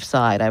my left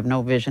side. I have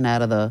no vision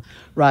out of the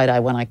right eye.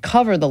 When I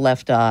cover the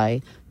left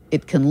eye,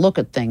 it can look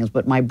at things,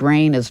 but my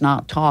brain is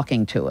not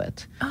talking to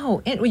it.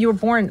 Oh, and you were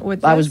born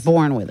with this? I was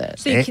born with it.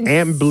 So you can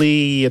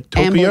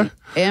Amblyopia?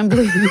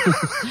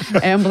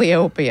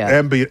 Amblyopia.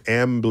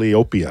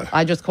 Amblyopia.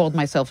 I just called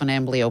myself an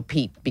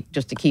amblyopete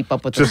just to keep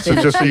up with the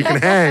Just so you can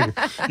hang.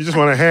 You just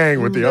want to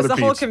hang with the There's other a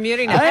whole peeps.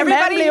 community now. I'm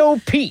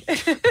amblyopete.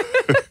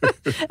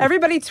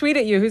 Everybody tweet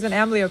at you who's an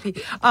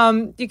amblyopete.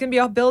 You can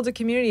build a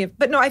community.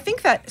 But no, I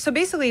think that, so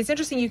basically it's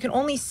interesting. You can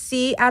only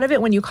see out of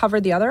it when you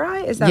cover the other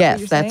eye. Is that what Yes,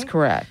 you're that's saying?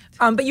 correct.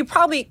 But you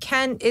probably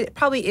it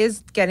probably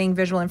is getting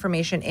visual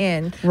information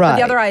in. But Right.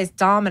 the other eye is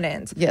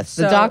dominant. Yes,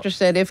 the So- doctor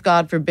said if,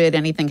 God forbid,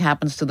 anything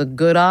happens to the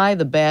good eye,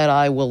 the bad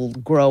eye will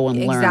grow and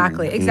learn.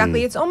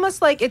 Exactly. It's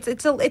almost like it's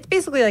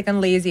basically like a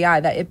lazy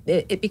eye that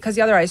it because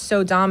the other eye is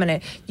so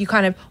dominant, you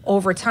kind of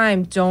over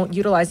time don't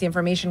utilize the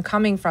information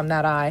coming from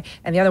that eye,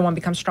 and the other one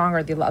becomes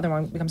stronger, the other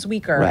one becomes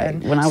weaker. Right.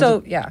 And When I was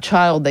a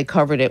child, they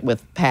covered it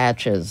with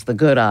patches, the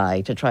good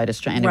eye, to try to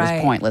and it was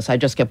Right. pointless. I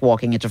just kept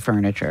walking into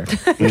furniture,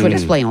 which would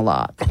explain a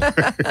lot.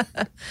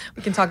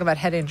 We can talk about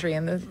head injury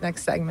in the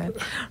next segment.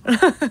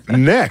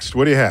 Next,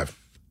 what do you have?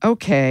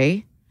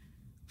 Okay.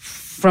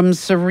 From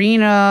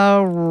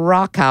Serena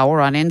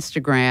Rockauer on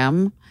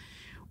Instagram,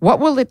 what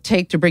will it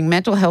take to bring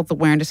mental health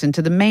awareness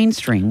into the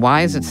mainstream?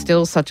 Why is it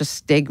still such a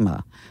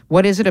stigma?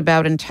 What is it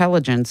about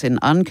intelligence in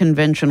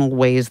unconventional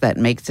ways that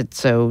makes it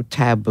so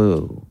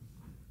taboo?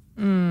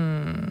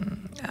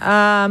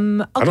 I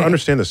don't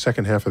understand the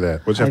second half of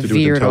that. What does it have I to do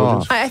with veered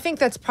intelligence? off. I think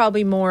that's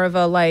probably more of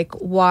a like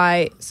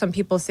why some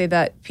people say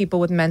that people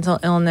with mental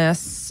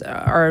illness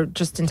are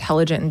just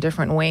intelligent in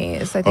different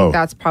ways. I think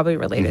that's probably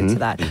related to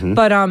that.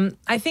 But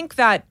I think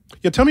that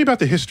Yeah, tell me about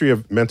the history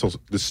of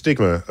the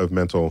stigma of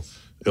mental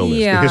illness,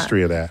 the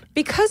history of that.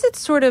 because it's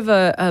sort of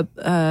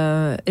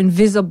a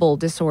invisible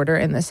disorder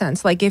in the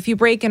sense, like if you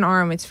break an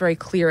arm, it's very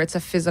clear it's a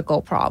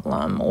physical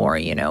problem, or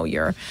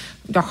your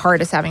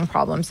heart is having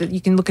problems. That you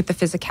can look at the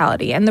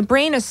physicality, and the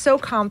brain is so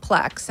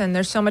complex, and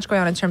there's so much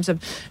going on in terms of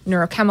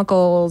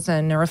neurochemicals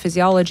and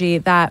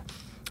neurophysiology that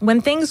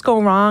when things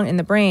go wrong in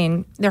the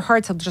brain, they're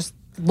hard to just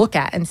look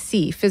at and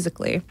see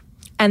physically.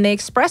 And they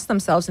express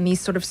themselves in these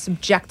sort of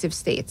subjective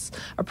states.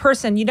 A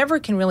person, you never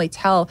can really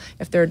tell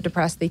if they're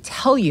depressed. They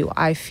tell you,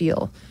 I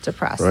feel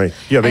depressed. Right.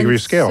 Yeah, they And give you a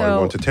scale, so-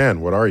 1 to 10.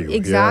 What are you?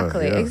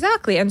 Exactly, Yeah.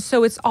 exactly. And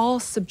so it's all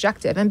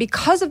subjective. And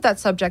because of that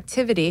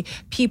subjectivity,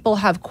 people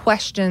have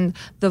questioned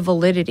the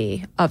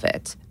validity of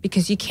it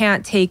because you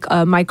can't take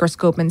a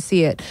microscope and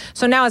see it.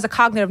 So now as a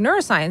cognitive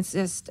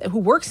neuroscientist who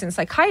works in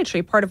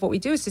psychiatry, part of what we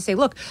do is to say,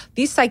 look,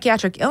 these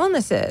psychiatric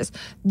illnesses,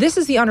 this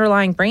is the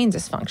underlying brain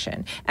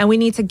dysfunction. And we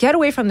need to get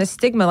away from this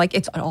stigma, like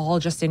it's all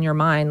just in your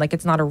mind, like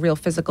it's not a real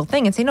physical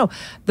thing, and say, no,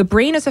 the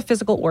brain is a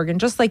physical organ,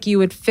 just like you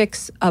would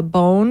fix a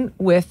bone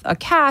with a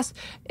cast.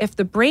 If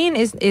the brain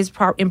is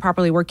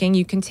improperly working,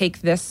 you can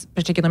take this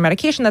particular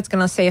medication that's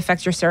going to say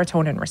affects your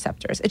serotonin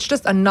receptors. It's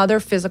just another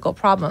physical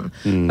problem.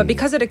 But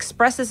because it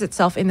expresses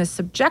itself in this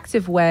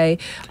subjective way,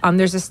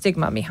 there's a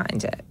stigma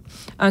behind it.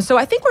 So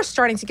I think we're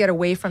starting to get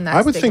away from that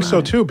I would stigma. think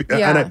so too.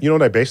 Yeah. And you know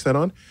what I base that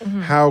on?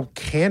 How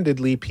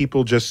candidly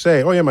people just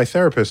say, oh yeah, my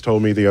therapist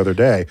told me the other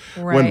day.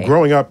 When Right.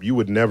 growing up, you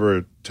would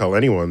never tell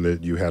anyone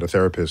that you had a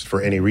therapist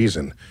for any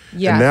reason.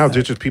 Yes. And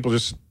now people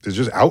they're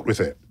just out with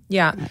it.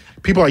 Yeah.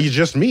 People you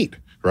just meet,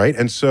 right?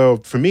 And so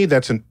for me,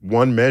 that's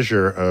one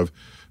measure of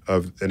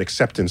an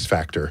acceptance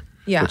factor.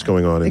 Yeah. What's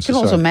going on in It can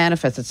society. also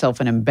manifest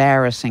itself in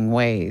embarrassing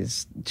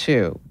ways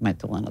too.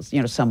 Mental illness,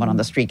 someone on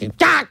the street, going,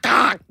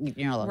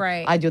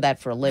 Right. I do that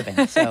for a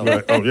living. So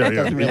Right. Oh yeah, it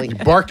yeah. doesn't really- You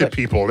bark at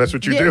people. That's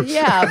what you do.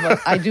 Yeah, but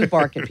I do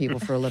bark at people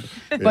for a living.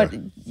 But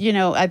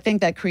I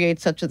think that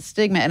creates such a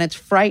stigma, and it's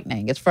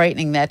frightening. It's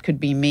frightening that could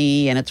be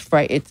me, and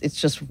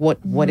it's just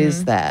what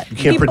is that? You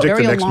can't predict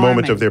the Very next moment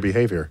alarming. of their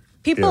behavior.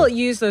 People Yeah.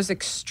 use those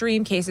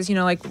extreme cases.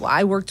 Like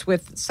I worked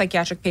with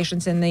psychiatric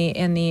patients in the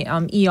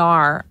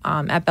ER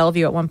at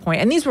Bellevue at one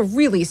point, and these were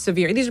really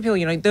severe. These are people,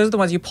 those are the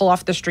ones you pull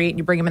off the street and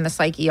you bring them in the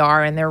psych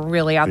ER, and they're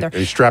really out there. And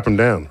you strap them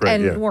down, right?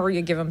 And yeah. or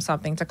you give them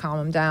something to calm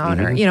them down,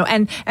 or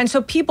and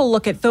so people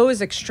look at those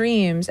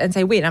extremes and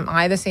say, wait, am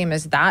I the same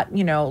as that?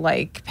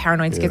 Like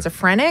paranoid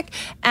schizophrenic?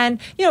 And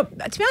to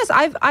be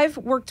honest, I've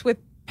worked with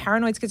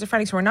paranoid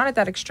schizophrenics who are not at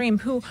that extreme,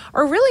 who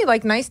are really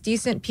like nice,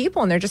 decent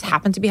people, and they just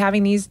happen to be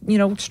having these,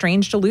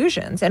 strange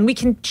delusions. And we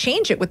can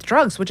change it with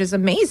drugs, which is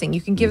amazing.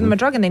 You can give them a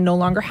drug and they no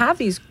longer have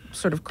these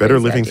sort of crazy Better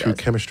living ideas. through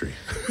chemistry.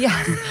 Yeah.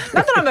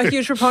 Not that I'm a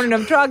huge proponent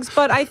of drugs,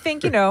 but I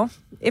think,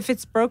 if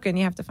it's broken,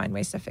 you have to find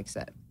ways to fix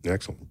it.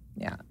 Excellent.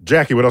 Yeah.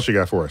 Jackie, what else you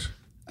got for us?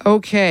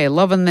 Okay,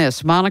 loving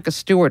this. Monica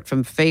Stewart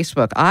from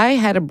Facebook. I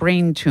had a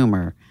brain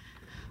tumor,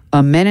 a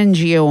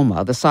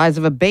meningioma the size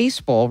of a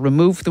baseball,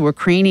 removed through a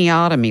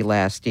craniotomy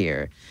last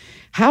year.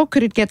 How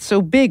could it get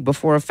so big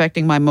before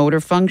affecting my motor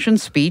function,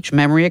 speech,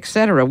 memory,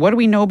 etc.? What do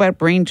we know about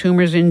brain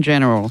tumors in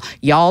general?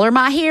 Y'all are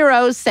my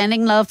heroes.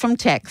 Sending love from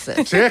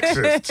Texas.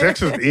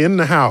 Texas in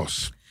the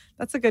house.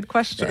 That's a good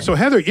question. So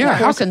Heather, yeah.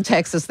 Of course, in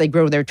Texas, they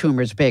grow their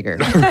tumors bigger.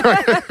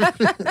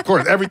 Of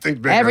course, everything's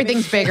bigger.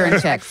 Everything's bigger in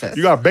Texas.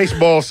 You got a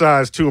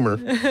baseball-sized tumor.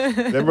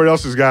 Everybody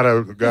else has got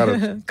a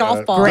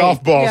Golf ball.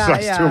 golf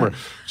ball-sized Yeah. tumor.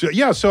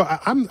 So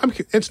I'm.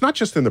 It's not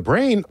just in the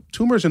brain.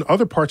 Tumors in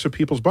other parts of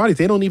people's bodies,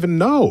 they don't even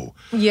know.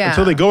 Yeah.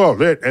 Until they go out,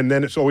 and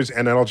then it's always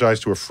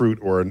analogized to a fruit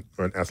or an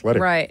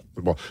athletic Right.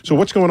 football. So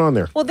what's going on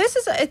there? Well,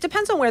 it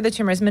depends on where the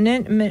tumor is.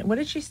 What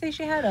did she say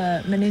she had?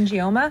 A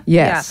meningioma?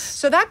 Yes. Yeah.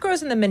 So that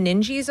grows in the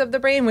meninges of the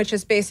brain, which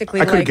is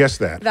basically I could have guessed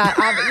that.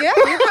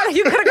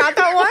 You could have got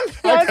that one.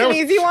 That was an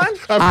easy one.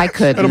 I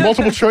could. At a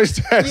multiple choice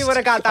test. You would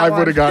have got that I one.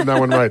 would have gotten that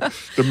one right.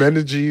 The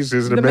meninges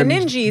is The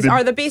meninges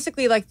are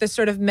basically like the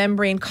sort of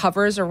membrane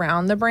covers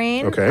around the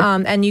brain. Okay.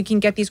 And you can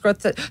get these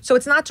growths. So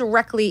it's not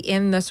directly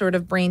in the sort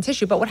of brain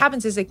tissue, but what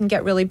happens is it can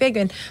get really big,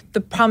 and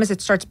the problem is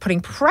it starts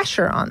putting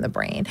pressure on the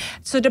brain.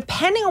 So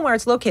depending on where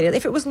it's located,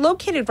 if it was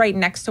located right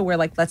next to where,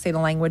 like, let's say the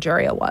language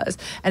area was,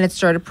 and it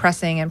started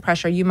pressing and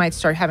pressure, you might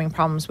start having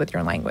problems with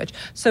your language.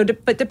 So,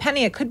 but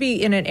depending, it could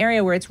be in an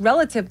area where it's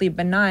relatively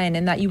benign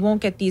and that you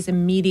won't get these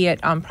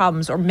immediate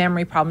problems or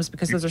memory problems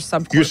because those are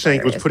subcortical You're saying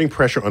it was areas. putting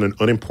pressure on an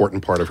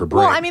unimportant part of her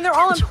brain. Well, I mean, they're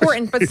all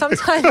important, but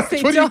sometimes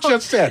they What don't. you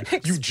just said.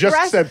 You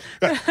just said,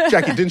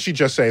 Jackie, didn't she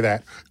just say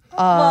that?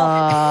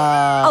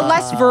 A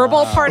less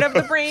verbal part of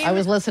the brain. I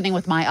was listening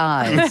with my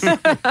eyes.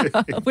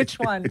 Which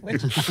one?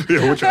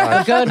 Yeah, which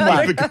eye? Good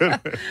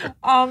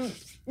one.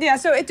 Yeah,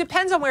 so it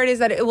depends on where it is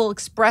that it will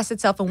express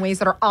itself in ways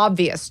that are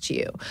obvious to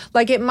you.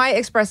 Like it might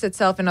express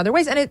itself in other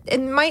ways, and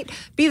it might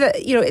be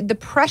that, you know, the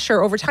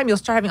pressure over time, you'll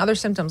start having other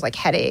symptoms like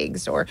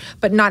headaches,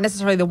 but not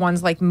necessarily the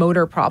ones like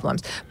motor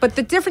problems. But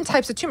the different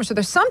types of tumors. So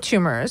there's some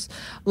tumors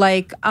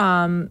like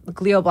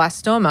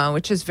glioblastoma,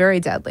 which is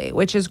very deadly,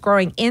 which is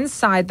growing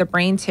inside the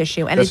brain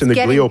tissue, and That's it's in the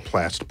getting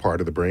glioplast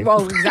part of the brain.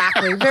 Oh,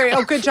 exactly.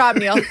 Good job,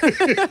 Neil.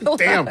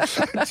 Damn.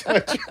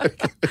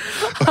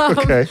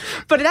 Okay.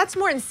 But that's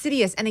more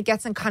insidious, and it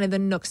gets in kind of the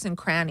nooks and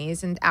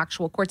crannies and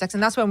actual cortex.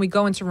 And that's when we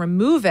go in to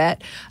remove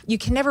it, you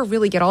can never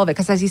really get all of it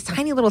because it has these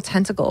tiny little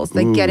tentacles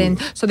that get in.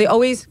 So they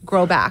always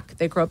grow back.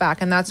 They grow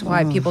back. And that's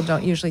why people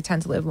don't usually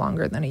tend to live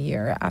longer than a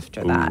year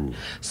after that.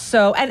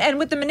 So, and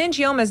with the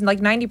meningiomas, like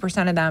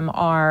 90% of them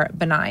are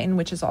benign,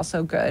 which is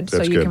also good.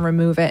 That's so you good. can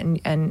remove it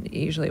and it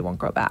usually won't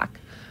grow back.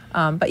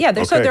 But yeah,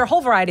 so Okay. there are a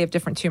whole variety of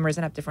different tumors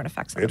and have different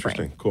effects on the brain.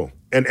 Interesting. Cool.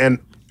 And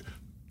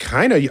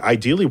kind of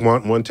ideally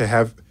want one to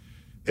have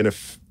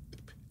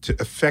to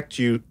affect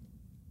you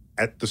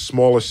at the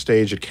smallest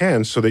stage it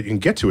can so that you can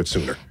get to it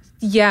sooner.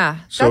 Yeah,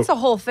 So that's the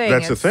whole thing.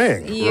 that's the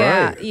thing,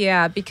 Yeah, right.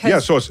 yeah, because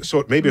Yeah,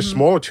 so maybe a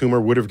smaller tumor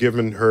would have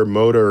given her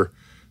motor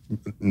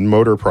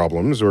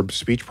problems or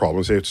speech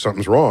problems. If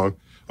something's wrong,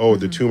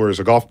 the tumor is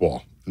a golf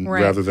ball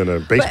Right. rather than a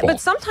baseball. But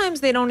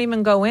sometimes they don't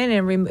even go in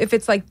and if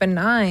it's like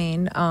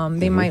benign,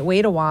 they might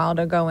wait a while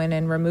to go in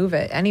and remove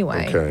it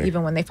anyway, Okay.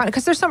 even when they find it.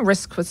 Because there's some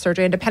risk with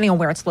surgery, and depending on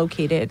where it's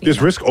located. you There's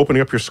know. risk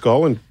opening up your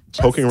skull and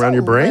poking Just around a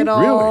your brain? little,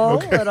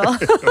 Really? Okay. little.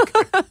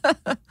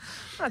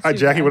 All right,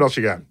 Jackie, what else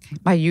you got?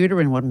 My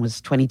uterine one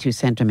was 22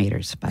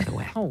 centimeters, by the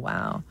way. Oh,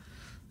 wow.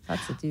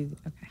 That's a doozy.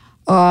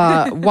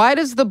 Okay. Why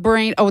does the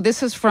brain... Oh,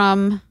 this is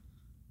from...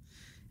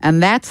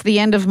 And that's the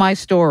end of my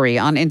story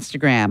on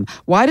Instagram.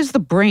 Why does the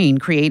brain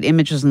create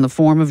images in the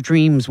form of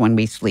dreams when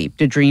we sleep?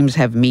 Do dreams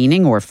have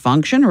meaning or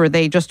function, or are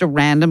they just a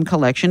random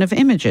collection of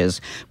images?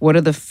 What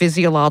are the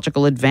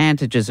physiological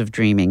advantages of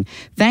dreaming?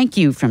 Thank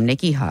you, from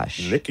Nikki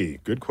Hush. Nikki,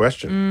 good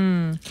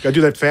question. Got to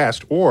do that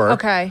fast. Or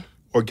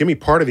give me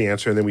part of the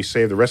answer, and then we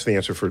save the rest of the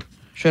answer for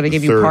Should I the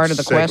give you third part of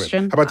the segment.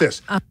 question? How about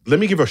this? Let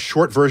me give a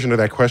short version of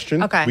that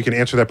question. Okay. We can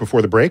answer that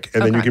before the break,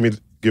 and then you Okay.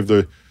 give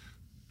the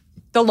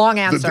The long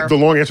answer. the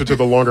long answer to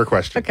the longer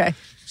question. Okay.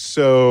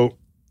 So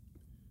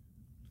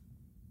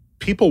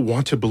people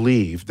want to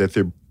believe that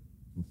their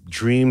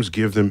dreams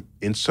give them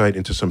insight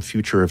into some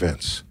future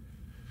events.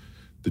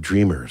 The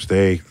dreamers,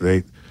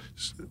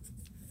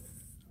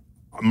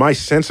 my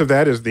sense of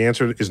that is the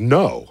answer is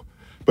no.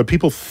 But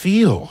people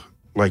feel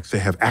like they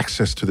have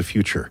access to the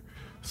future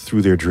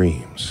through their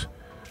dreams.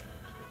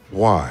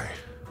 Why?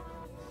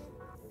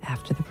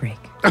 After the break.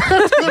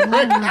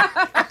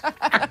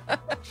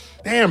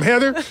 Damn,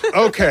 Heather.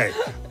 Okay,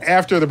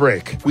 after the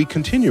break, we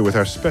continue with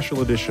our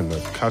special edition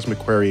of Cosmic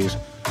Queries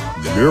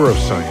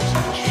Neuroscience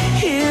Edition.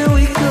 Here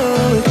we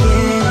go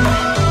again.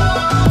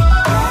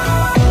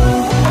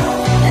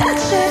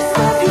 Let's just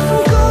stop you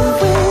from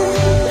going.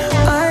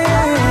 Oh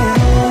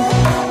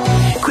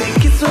yeah.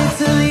 Quick, it's right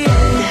to the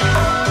end.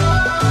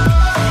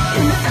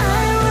 And I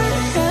would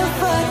have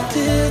fought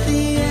till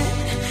the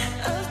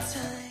end of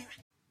time.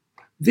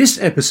 This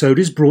episode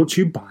is brought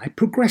to you by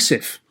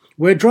Progressive.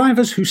 where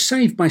drivers who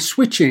save by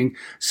switching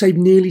save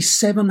nearly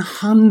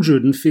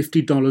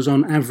 $750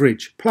 on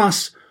average.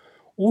 Plus,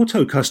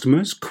 auto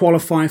customers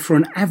qualify for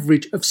an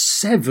average of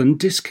 7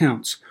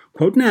 discounts.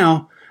 Quote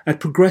now at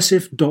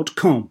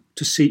progressive.com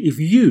to see if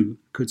you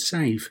could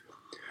save.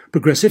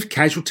 Progressive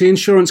Casualty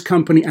Insurance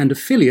Company and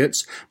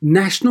affiliates,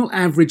 national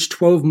average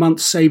 12-month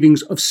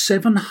savings of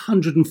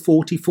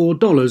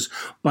 $744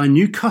 by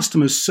new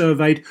customers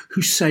surveyed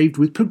who saved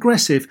with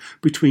Progressive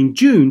between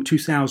June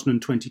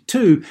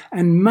 2022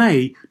 and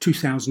May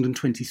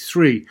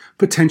 2023.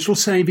 Potential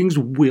savings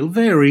will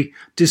vary.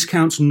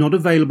 Discounts not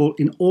available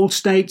in all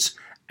states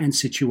and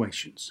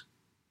situations.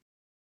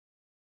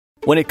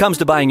 When it comes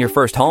to buying your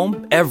first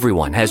home,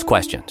 everyone has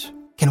questions.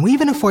 Can we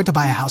even afford to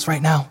buy a house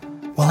right now?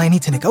 Well, I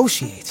need to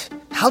negotiate.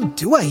 How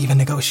do I even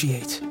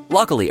negotiate?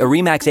 Luckily, a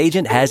RE/MAX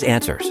agent has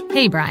answers.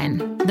 Hey,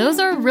 Brian, those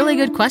are really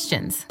good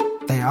questions.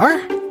 They are?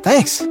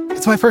 Thanks.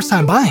 It's my first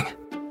time buying.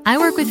 I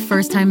work with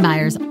first-time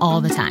buyers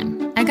all the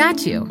time. I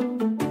got you.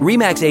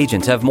 RE/MAX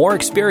agents have more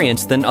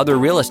experience than other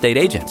real estate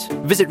agents.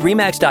 Visit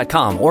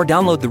RE/MAX.com or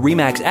download the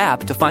RE/MAX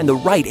app to find the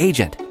right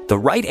agent. The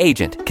right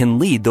agent can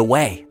lead the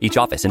way. Each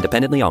office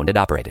independently owned and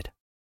operated.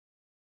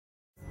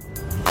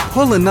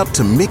 Pulling up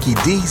to Mickey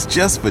D's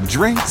just for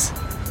drinks?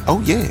 Oh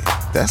yeah,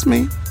 that's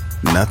me.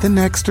 Nothing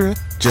extra,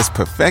 just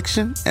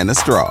perfection and a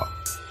straw.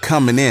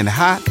 Coming in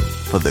hot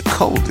for the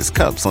coldest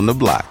cups on the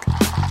block.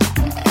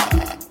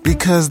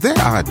 Because there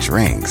are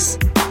drinks.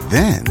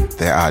 Then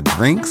there are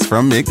drinks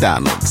from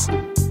McDonald's.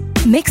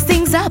 Mix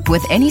things up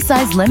with any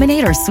size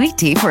lemonade or sweet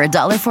tea for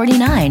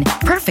 $1.49.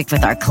 Perfect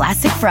with our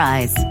classic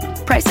fries.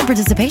 Price and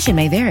participation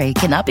may vary.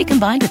 Cannot be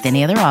combined with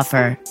any other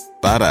offer.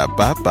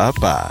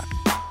 Ba-da-ba-ba-ba.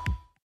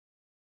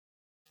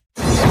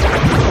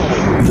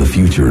 The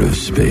future of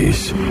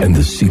space and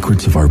the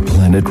secrets of our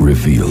planet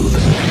revealed.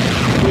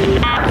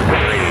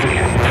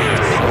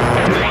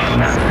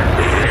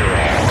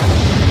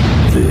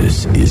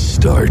 This is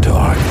Star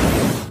Talk.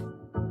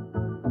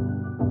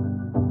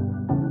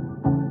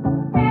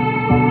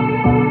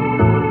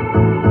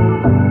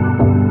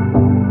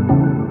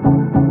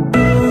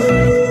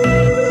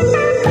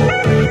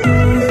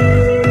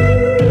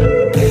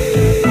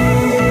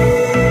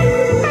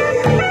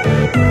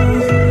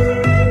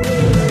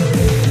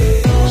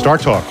 Star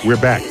Talk, we're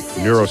back.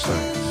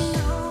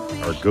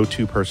 Neuroscience. Our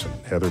go-to person,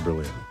 Heather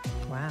Berlin.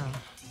 Wow.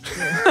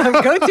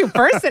 Go-to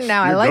person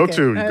now. I like it.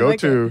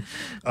 Go-to.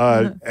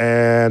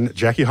 And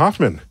Jackie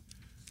Hoffman,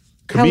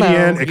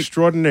 comedian Hello.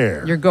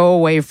 extraordinaire. Your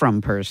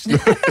go-away-from person.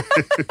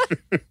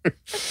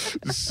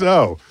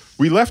 So,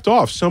 we left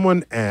off.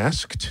 Someone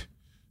asked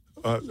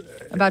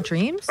About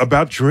dreams?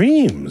 about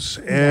dreams.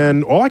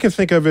 And all I can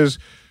think of is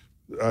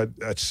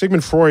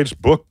Sigmund Freud's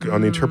book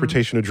on the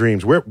interpretation of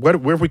dreams. Where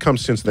have we come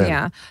since then?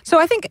 Yeah. So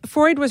I think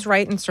Freud was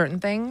right in certain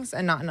things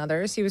and not in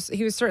others. He was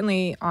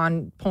certainly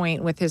on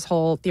point with his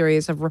whole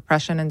theories of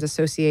repression and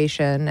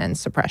dissociation and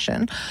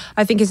suppression.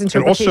 I think his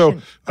interpretation...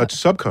 And also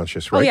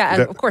subconscious, right? Oh, yeah.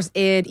 And of course,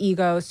 id,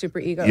 ego,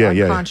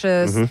 superego,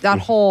 unconscious.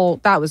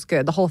 That was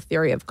good. The whole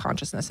theory of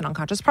consciousness and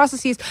unconscious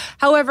processes.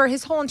 However,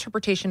 his whole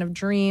interpretation of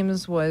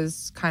dreams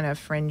was kind of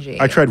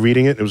fringy. I tried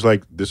reading it. It was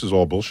like, this is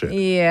all bullshit.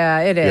 Yeah,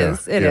 it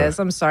is. Yeah, It yeah. is.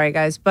 I'm sorry,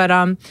 guys. But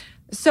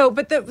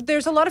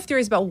there's a lot of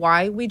theories about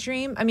why we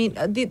dream. I mean,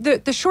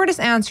 the shortest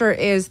answer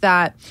is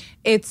that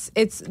it's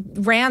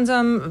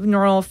random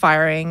neural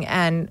firing,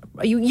 and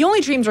you only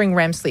dream during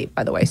REM sleep,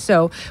 by the way.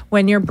 So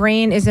when your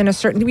brain is in a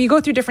certain, you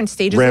go through different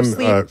stages of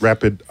sleep. REM,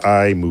 rapid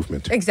eye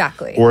movement.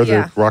 Exactly. Or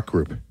the rock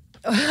group.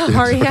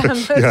 REM,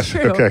 that's Yes,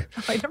 true. okay.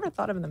 I never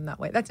thought of them that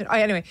way. That's it.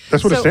 Anyway.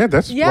 That's what it stands.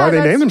 That's why they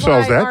name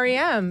themselves that.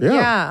 REM. Yeah.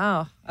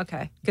 Yeah. Oh,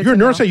 okay. Good You're a to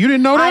know. nurse. You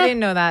didn't know that? I didn't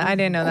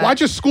know that. Well, I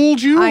just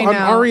schooled you I on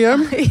know.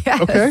 REM?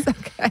 Yes. Okay.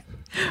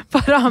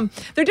 But there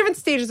are different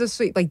stages of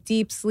sleep, like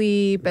deep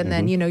sleep, and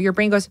then your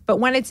brain goes.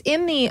 But when it's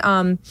in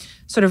the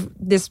sort of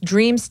this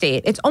dream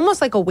state, it's almost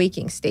like a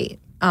waking state.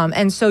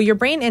 And so your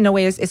brain, in a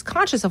way, is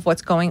conscious of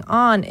what's going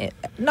on.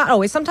 Not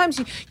always. Sometimes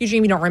you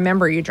dream, you don't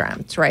remember you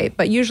dreamt, right?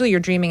 But usually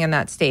you're dreaming in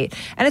that state.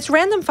 And it's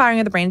random firing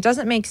of the brain. It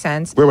doesn't make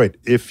sense. Wait.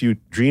 If you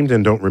dreamed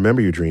and don't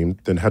remember you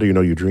dreamed, then how do you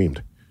know you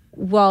dreamed?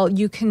 Well,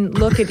 you can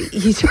look at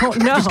you don't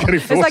know. Just getting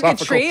It's like a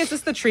philosophical. tree. Is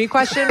this the tree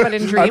question? But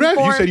in dream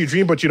form. You said you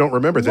dreamed, but you don't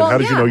remember. Then how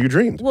did you know you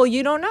dreamed? Well,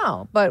 you don't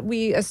know, but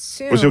we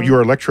assume. Was it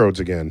your electrodes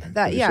again?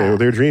 That- You yeah. say, well,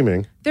 they're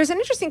dreaming. There's an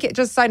interesting case,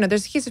 just a side note,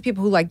 there's a case of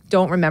people who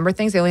don't remember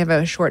things. They only have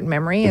a short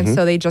memory. And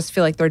so they just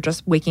feel like they're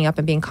just waking up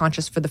and being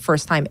conscious for the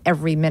first time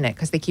every minute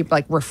because they keep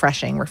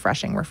refreshing.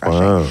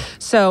 Wow.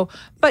 So,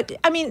 but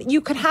I mean,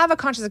 you could have a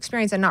conscious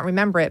experience and not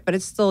remember it, but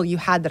it's still, you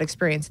had that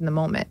experience in the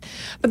moment.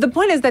 But the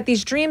point is that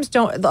these dreams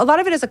a lot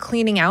of it is a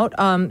cleaning out.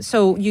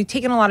 So you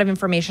take in a lot of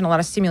information, a lot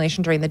of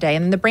stimulation during the day,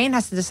 and then the brain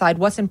has to decide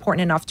what's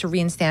important enough to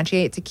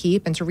reinstantiate, to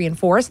keep, and to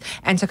reinforce,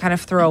 and to kind of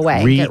throw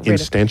away.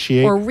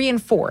 Reinstantiate? Or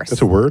reinforce.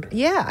 That's a word?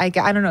 Yeah. I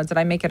don't know. Did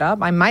I make it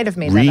up? I might have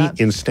made that up.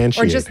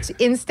 Reinstantiate. Or just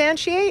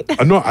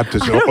instantiate? No,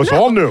 it's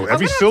all new.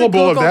 Every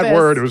syllable of that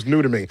word, it was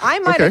new to me. I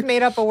might have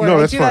made up a word. No,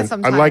 I that's do fine. that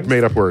sometimes. I like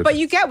made up words. But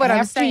you get what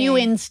I'm After saying. you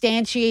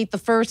instantiate the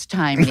first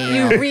time,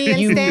 Neil. You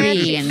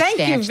reinstantiate. Thank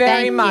you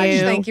very much.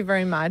 Thank you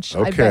very much.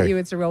 I bet you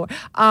it's a real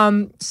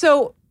word.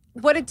 So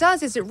what it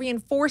does is it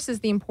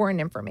reinforces the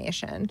important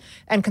information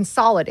and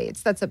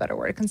consolidates. That's a better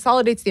word. It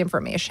consolidates the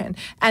information.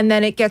 And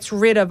then it gets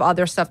rid of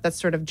other stuff that's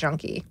sort of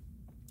junky.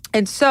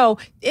 And so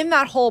in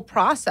that whole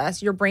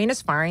process, your brain is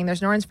firing,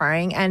 there's neurons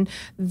firing, and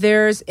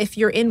if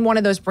you're in one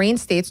of those brain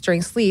states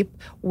during sleep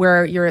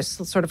where you're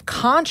sort of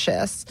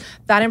conscious,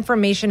 that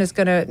information is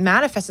going to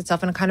manifest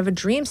itself in a kind of a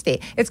dream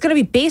state. It's going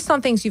to be based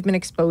on things you've been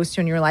exposed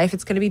to in your life.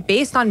 It's going to be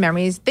based on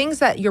memories, things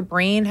that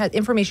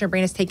information your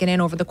brain has taken in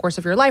over the course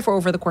of your life or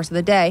over the course of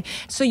the day.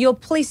 So you'll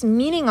place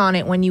meaning on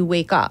it when you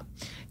wake up.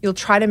 You'll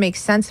try to make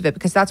sense of it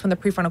because that's when the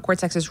prefrontal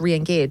cortex is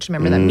re-engaged.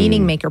 Remember that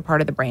meaning maker part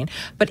of the brain.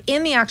 But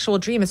in the actual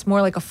dream, it's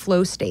more like a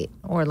flow state,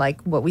 or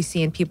like what we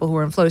see in people who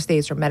are in flow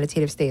states or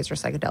meditative states or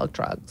psychedelic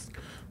drugs.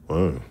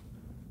 Wow.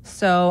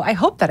 So I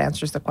hope that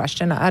answers the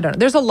question. I don't know.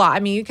 There's a lot. I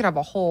mean, you could have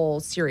a whole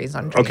series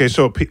on dreams. Okay,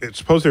 so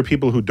suppose there are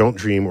people who don't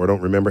dream or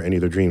don't remember any of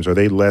their dreams. Are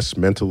they less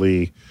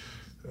mentally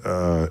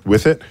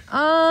with it?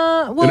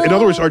 Well, in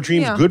other words, are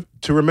dreams good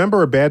to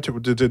remember or bad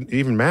to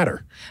even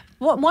matter?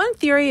 Well, one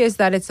theory is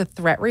that it's a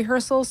threat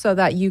rehearsal so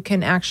that you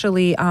can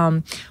actually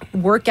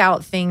work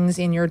out things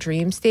in your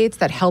dream states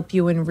that help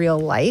you in real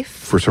life.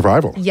 For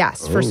survival?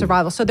 Yes, for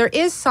survival. So there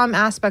is some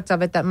aspect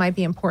of it that might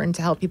be important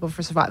to help people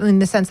for survival in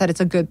the sense that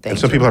it's a good thing. And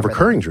some people have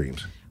recurring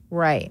dreams.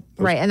 Right.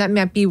 And that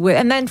might be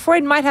and then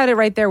Freud might have it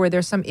right there where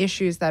there's some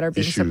issues that are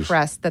being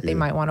suppressed that they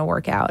might want to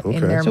work out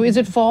in their. So is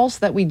it false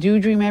that we do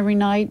dream every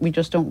night? We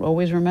just don't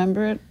always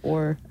remember it,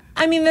 or?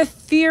 I mean, the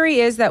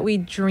theory is that we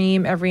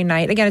dream every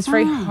night. Again, it's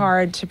very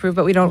hard to prove,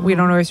 but we don't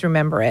always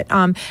remember it.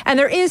 And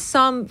there is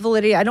some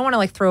validity. I don't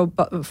want to throw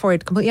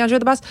Freud completely under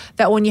the bus.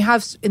 That when you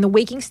have in the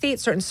waking state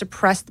certain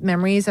suppressed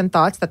memories and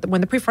thoughts, that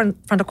when the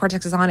prefrontal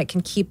cortex is on, it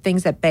can keep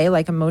things at bay,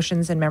 like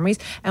emotions and memories.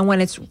 And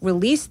when it's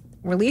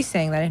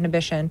releasing that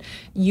inhibition,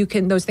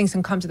 those things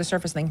can come to the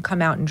surface and they can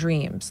come out in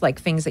dreams, like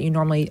things that you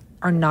normally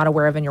are not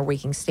aware of in your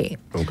waking state.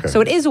 Okay.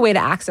 So it is a way to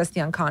access the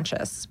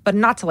unconscious, but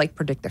not to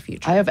predict the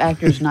future. I have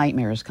actors'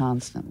 nightmares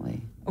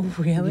constantly. Oh,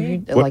 really?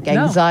 Like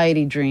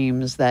anxiety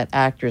dreams that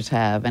actors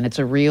have, and it's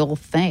a real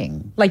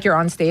thing. Like you're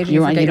on stage and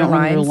you forget don't your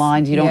remember your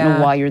lines, you don't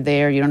know why you're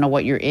there, you don't know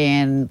what you're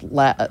in.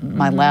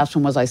 My last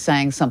one was I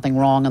sang something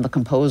wrong and the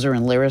composer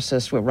and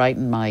lyricist were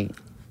writing my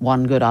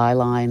one good eye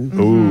line.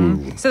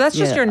 Ooh. So that's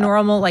just your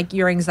normal,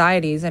 your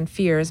anxieties and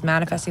fears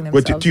manifesting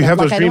themselves. Wait, do you have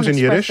those dreams in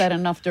Yiddish? I don't express that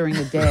enough during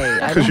the day.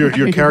 Because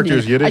your character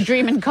is Yiddish? I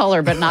dream in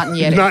color, but not in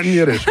Yiddish. Not in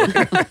Yiddish.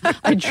 Okay.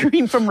 I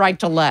dream from right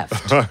to left.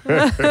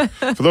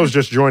 For those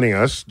just joining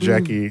us,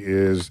 Jackie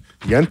is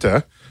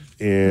Yenta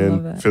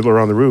in Fiddler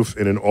on the Roof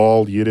in an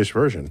all Yiddish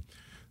version.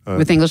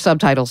 With English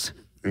subtitles.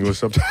 English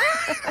subtitles.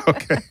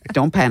 Okay.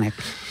 Don't panic.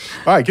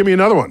 All right, give me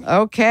another one.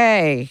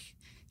 Okay.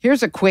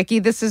 Here's a quickie.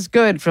 This is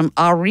good from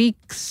Arik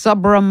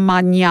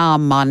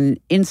Subramanyam on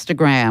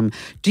Instagram.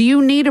 Do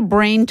you need a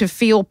brain to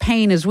feel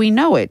pain as we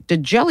know it? Do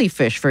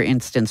jellyfish, for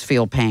instance,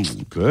 feel pain?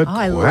 Good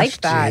I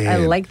like that. I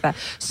like that.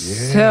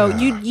 Yeah. So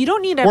you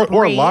don't need a brain.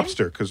 Or a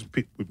lobster, because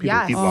people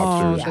eat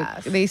lobsters.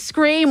 Yes. They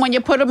scream when you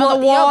put them in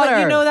the water. Yeah,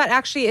 but you know that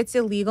actually it's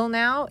illegal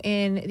now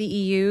in the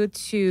EU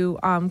to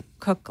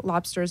cook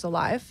lobsters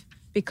alive.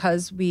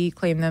 Because we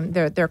claim them,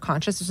 they're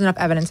conscious. There's enough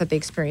evidence that they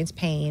experience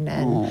pain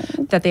and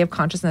that they have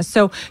consciousness.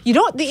 So you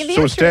don't.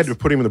 So instead of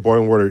putting them in the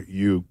boiling water,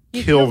 you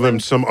kill them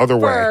some other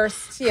way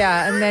first.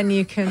 Yeah, and then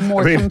you can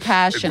more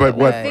compassionate.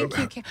 But I think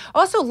you can.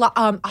 Also,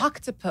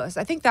 octopus.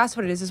 I think that's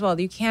what it is as well.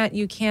 You can't.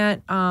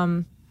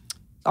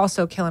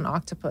 Also kill an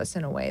octopus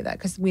in a way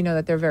because we know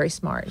that they're very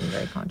smart and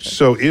very conscious.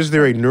 So is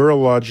there a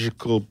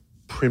neurological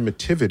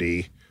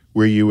primitivity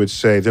where you would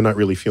say they're not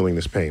really feeling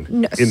this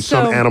pain in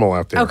some animal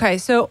out there? Okay,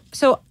 so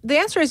the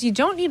answer is you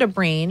don't need a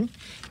brain.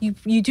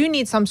 You do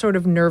need some sort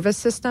of nervous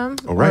system.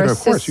 Oh, right, of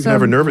course. You can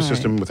have a nervous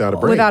system without a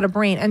brain. Without a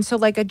brain. And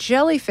so a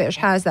jellyfish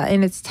has that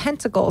in its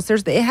tentacles.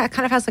 It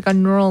kind of has a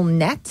neural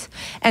net.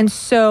 And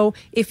so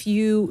if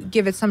you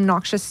give it some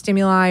noxious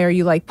stimuli or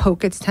you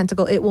poke its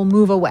tentacle, it will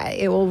move away.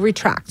 It will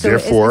retract. So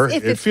therefore,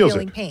 if it it's feeling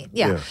feeling pain.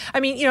 Yeah.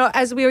 I mean,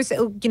 as we always say, I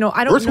don't know.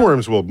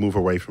 Earthworms will move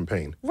away from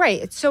pain.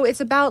 Right. So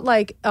it's about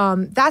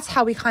that's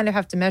how we kind of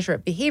have to measure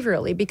it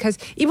behaviorally, because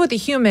even with the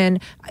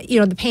human,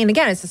 the pain,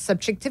 again, it's a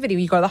subjectivity.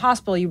 You go to the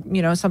hospital,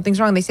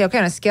 something's wrong. They say, okay,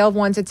 on a scale of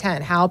 1 to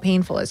 10, how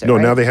painful is it? No,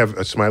 now they have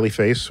a smiley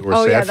face or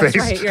a sad face.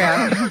 Right,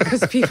 yeah.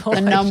 Because people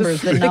the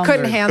numbers. They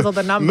couldn't handle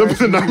the numbers.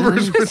 The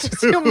numbers were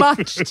too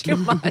much.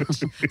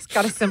 It's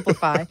got to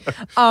simplify.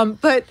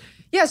 But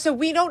Yeah, so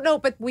we don't know,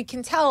 but we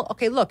can tell,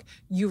 okay, look,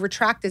 you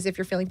retract as if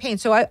you're feeling pain.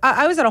 So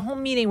I was at a whole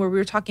meeting where we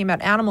were talking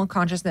about animal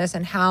consciousness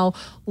and how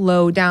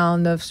low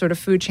down the sort of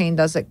food chain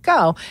does it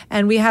go.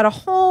 And we had a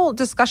whole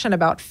discussion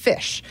about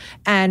fish.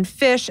 And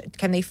fish,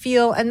 can they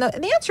feel? And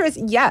the answer is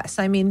yes.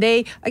 I mean,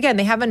 they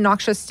have a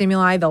noxious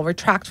stimuli. They'll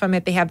retract from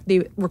it.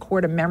 They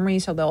record a memory,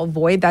 so they'll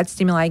avoid that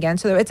stimuli again.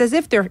 So it's as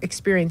if they're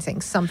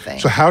experiencing something.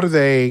 So how do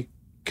they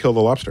kill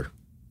the lobster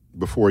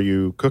before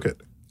you cook it?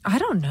 I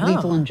don't know.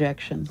 Lethal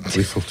injection.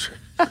 Lethal injection.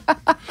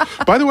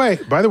 By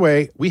the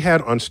way, we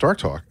had on Star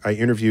Talk, I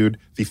interviewed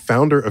the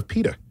founder of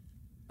PETA.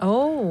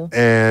 Oh.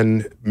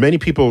 And many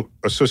people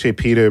associate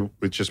PETA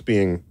with just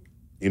being,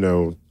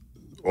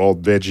 all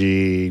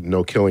veggie,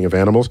 no killing of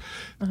animals.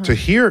 Uh-huh. To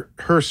hear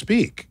her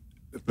speak,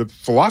 the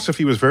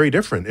philosophy was very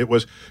different. It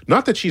was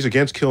not that she's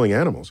against killing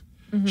animals.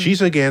 Mm-hmm.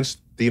 She's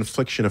against the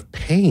infliction of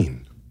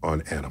pain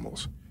on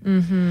animals.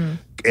 Mm-hmm.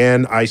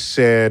 And I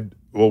said,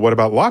 well, what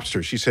about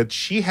lobsters? She said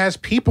she has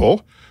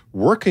people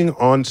working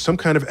on some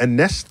kind of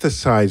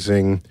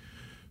anesthetizing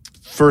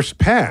first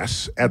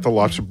pass at the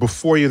lobster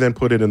before you then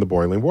put it in the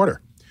boiling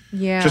water.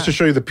 Yeah. Just to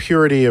show you the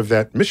purity of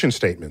that mission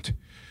statement.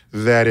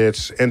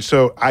 And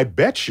so I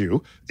bet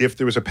you if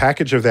there was a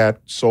package of that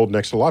sold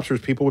next to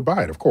lobsters, people would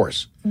buy it, of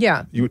course.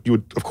 Yeah. You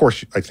would, of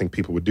course, I think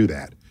people would do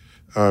that.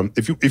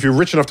 If you're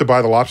rich enough to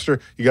buy the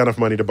lobster, you got enough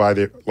money to buy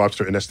the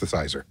lobster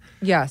anesthetizer.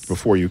 Yes.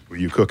 Before you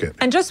cook it.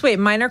 And just wait,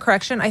 minor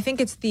correction. I think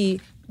it's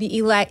the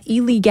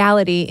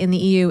illegality in the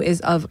EU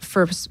is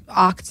for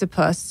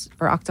octopus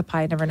or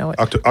octopi. I never know what.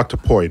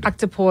 Octopoid.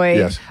 Octopoid.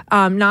 Yes.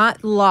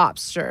 Not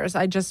lobsters.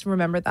 I just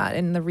remember that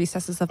in the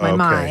recesses of my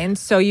mind.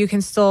 So you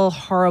can still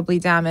horribly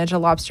damage a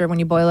lobster when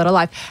you boil it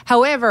alive.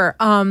 However,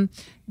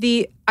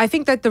 I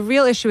think that the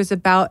real issue is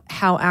about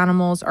how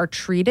animals are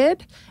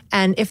treated,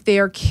 and if they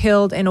are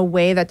killed in a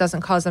way that doesn't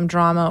cause them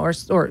drama or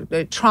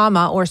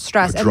trauma or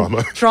stress.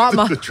 Drama.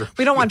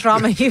 We don't want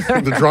drama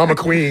either. The drama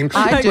queen.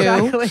 I do.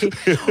 Exactly.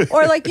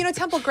 Or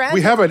Temple Grandin.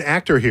 We have an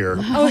actor here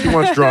who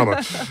wants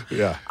drama.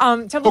 Yeah.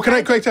 Temple can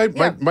I tell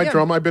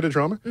you my bit of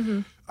drama? Mm-hmm.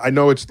 I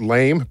know it's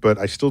lame, but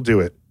I still do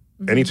it.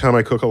 Mm-hmm. Anytime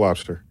I cook a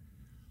lobster,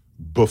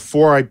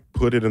 before I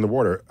put it in the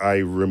water, I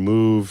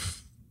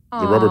remove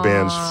the rubber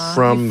bands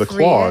from the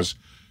claws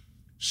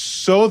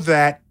so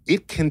that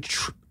it can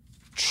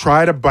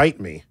try to bite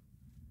me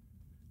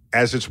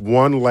as its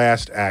one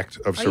last act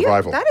of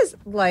survival. That is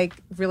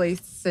really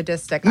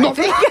sadistic, no, I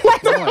think.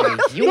 Boy,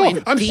 you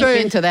went deep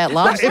into that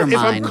lobster if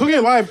I'm cooking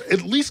it live,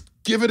 at least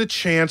give it a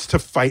chance to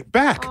fight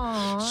back.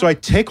 Aww. So I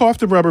take off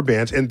the rubber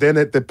bands and then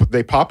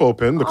they pop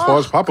open, the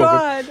claws pop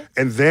open,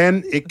 and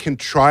then it can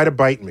try to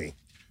bite me.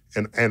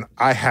 And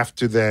I have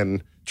to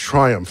then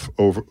triumph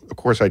over. Of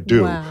course I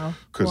do,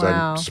 because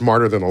I'm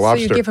smarter than a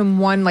lobster. So you give him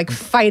one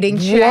fighting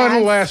chance.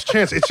 One last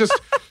chance. It's just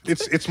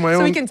it's my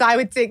own. So he can die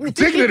with dignity.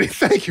 Dignity.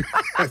 Thank you.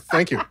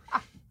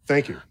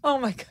 Thank you. Oh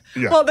my God.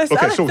 Yeah. Well,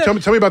 okay. So tell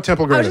me about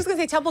Temple Grandin. I was just going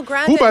to say Temple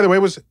Grandin, who, by the way,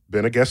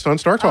 been a guest on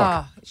Star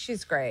Talk. Oh,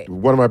 she's great.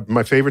 One of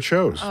my favorite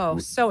shows. Oh,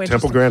 so interesting.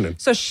 Temple Grandin.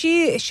 So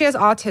she has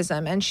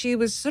autism, and she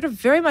was sort of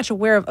very much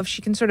aware of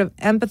she can sort of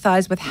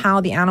empathize with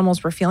how the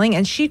animals were feeling,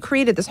 and she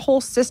created this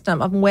whole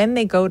system of when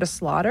they go to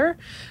slaughter,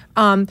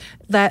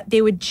 that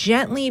they would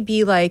gently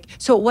be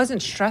so it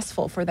wasn't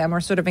stressful for them or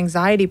sort of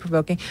anxiety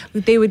provoking.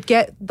 They would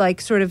get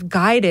sort of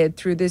guided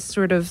through this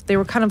they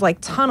were kind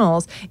of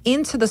tunnels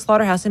into the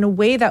slaughterhouse in a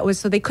way that was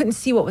so they couldn't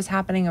see what was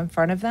happening in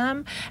front of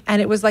them.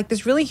 And it was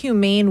this really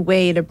humane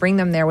way to bring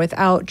them there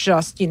without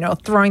just,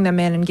 throwing them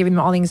in and giving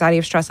them all the anxiety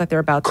of stress they're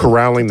about to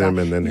corralling them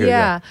and then here.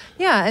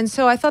 Yeah. And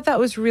so I thought that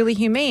was really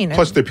humane.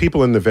 Plus there are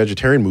people in the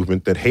vegetarian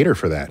movement that hate her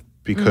for that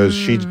because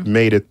she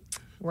made it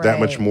that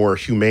much more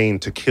humane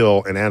to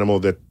kill an animal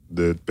that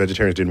the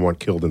vegetarians didn't want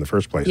killed in the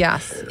first place.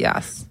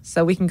 Yes.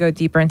 So we can go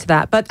deeper into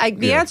that. But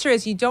the answer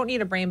is you don't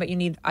need a brain, but you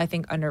need, I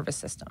think, a nervous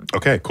system.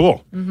 Okay,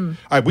 cool. Mm-hmm.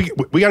 All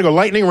right, we got to go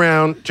lightning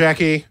round,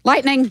 Jackie.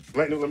 Lightning.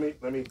 Let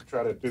me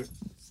try to do.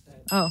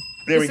 Oh,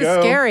 there we go. This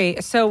is scary.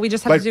 So we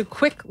just have to do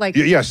quick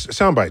Yes,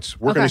 sound bites.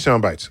 Work on your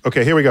sound bites.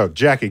 Okay, here we go.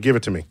 Jackie, give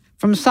it to me.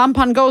 From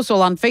Sampan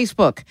Gosal on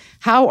Facebook,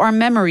 how are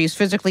memories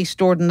physically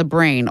stored in the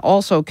brain?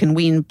 Also, can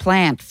we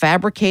implant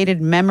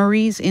fabricated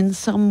memories in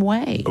some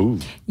way? Ooh.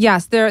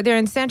 Yes, they're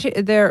in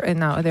the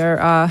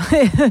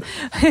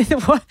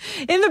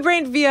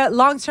brain via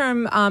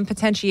long-term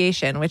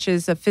potentiation, which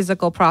is a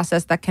physical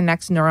process that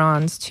connects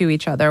neurons to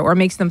each other or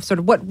makes them sort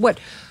of what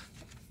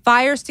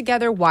fires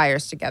together,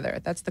 wires together.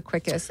 That's the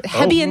quickest.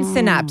 Hebbian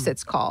synapse,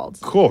 it's called.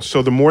 Cool.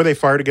 So the more they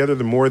fire together,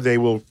 the more they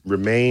will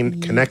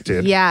remain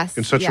connected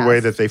in such a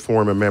way that they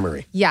form a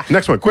memory. Yeah.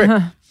 Next one, quick.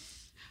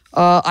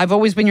 I've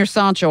always been your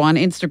Sancho on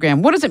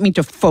Instagram. What does it mean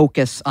to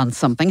focus on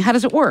something? How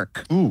does it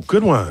work? Ooh,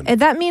 good one.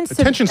 And that means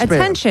attention span.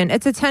 Attention.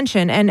 It's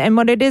attention. And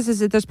what it is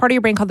that there's part of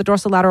your brain called the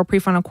dorsolateral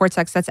prefrontal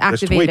cortex that's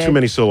activated. That's way too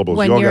many syllables.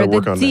 When you all got you're to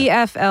work on that.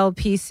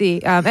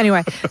 DFLPC.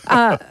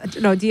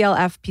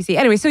 DLFPC.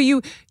 Anyway, so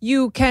you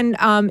can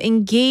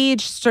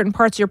engage certain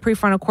parts of your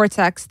prefrontal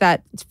cortex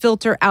that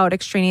filter out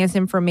extraneous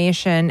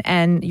information,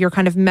 and your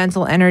kind of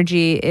mental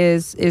energy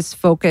is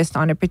focused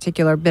on a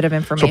particular bit of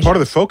information. So part of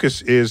the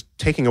focus is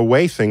taking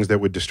away things things that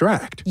would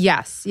distract.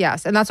 Yes.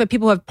 And that's why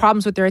people have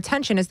problems with their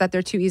attention, is that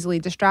they're too easily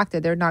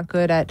distracted. They're not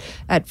good at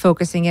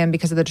focusing in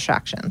because of the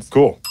distractions.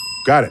 Cool.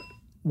 Got it.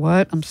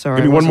 What? I'm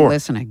sorry, Give me I one wasn't more.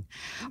 listening.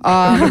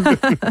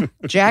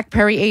 Jack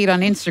Perry 8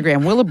 on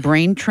Instagram. Will a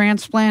brain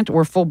transplant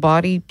or full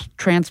body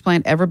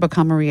transplant ever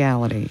become a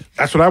reality?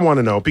 That's what I want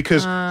to know,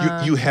 because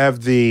you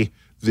have the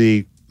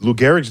Lou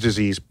Gehrig's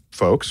disease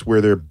folks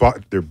where their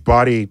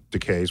body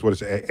decays. What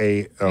is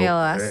it?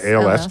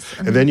 ALS.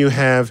 And then you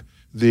have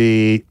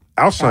the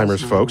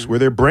Alzheimer's folks where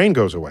their brain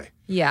goes away.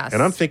 Yes.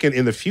 And I'm thinking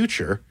in the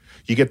future,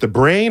 you get the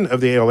brain of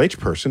the ALH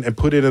person and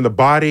put it in the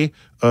body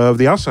of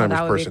the Alzheimer's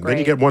that would be person. Then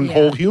you great. get one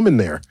whole human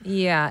there.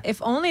 Yeah,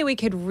 if only we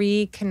could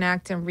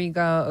reconnect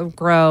and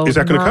grow. Is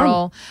that going to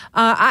come?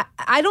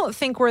 I don't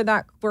think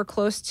we're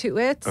close to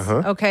it.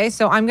 Okay,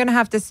 so I'm going to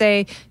have to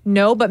say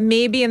no, but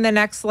maybe in the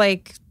next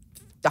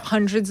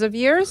hundreds of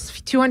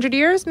years, 200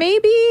 years,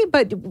 maybe.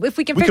 But if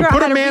we can figure out how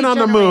to put a man on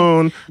the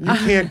moon. You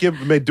can't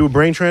do a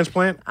brain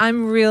transplant.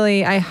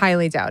 I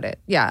highly doubt it.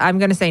 Yeah, I'm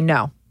going to say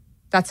no.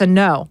 That's a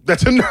no.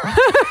 That's a no.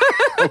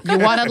 You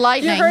wanted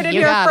lightning. You heard it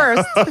here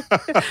first.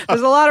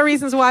 There's a lot of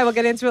reasons why. We'll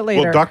get into it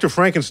later. Well, Dr.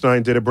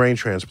 Frankenstein did a brain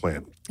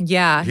transplant.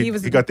 Yeah, He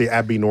got the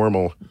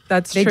abnormal.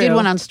 That's They true. did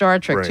one on Star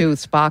Trek Brain. too,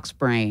 with Spock's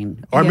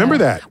brain. Oh, I remember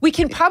that. We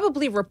can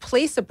probably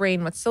replace a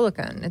brain with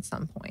silicon at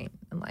some point,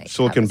 and have a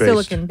Silicon-based.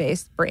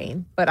 silicon-based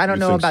brain. But I don't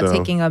know think about so?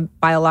 taking a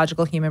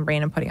biological human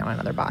brain and putting it on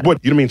another body. What,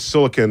 you don't mean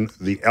silicon,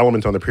 the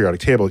element on the periodic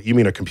table? You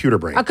mean a computer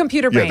brain? A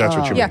computer brain. Yeah, that's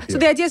what you mean. Yeah. So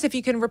the idea is if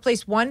you can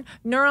replace one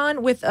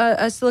neuron with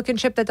a silicon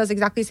chip that does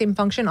exactly the same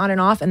function on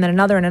and off, and then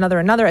another and another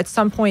and another, at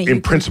some point,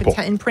 In principle.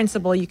 in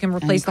principle, you can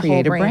replace the whole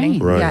create a brain.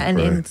 brain. Right, and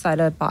right.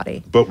 inside a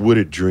body. But would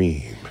it dream?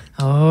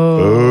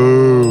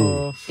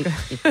 Oh.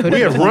 We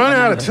have run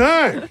out of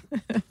time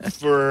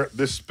for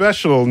this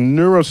special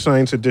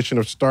neuroscience edition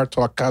of Star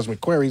Talk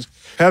Cosmic Queries.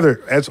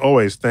 Heather, as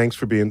always, thanks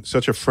for being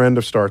such a friend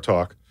of Star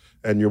Talk.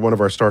 And you're one of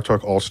our Star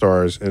Talk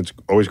All-Stars. And it's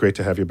always great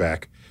to have you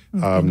back.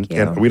 Thank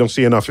you. And we don't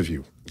see enough of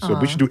you. So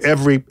we should do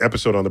every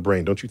episode on the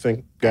brain, don't you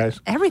think,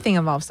 guys? Everything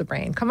involves the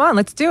brain. Come on,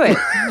 let's do it.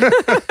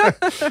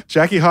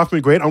 Jackie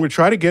Hoffman, great. I'm going to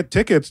try to get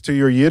tickets to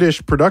your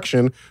Yiddish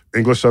production,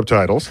 English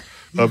subtitles,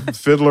 of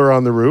Fiddler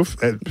on the Roof,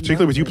 and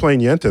particularly with you playing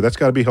Yenta. That's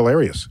got to be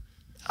hilarious.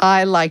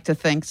 I like to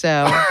think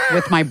so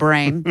with my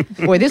brain.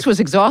 Boy, this was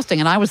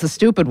exhausting, and I was the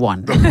stupid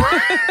one.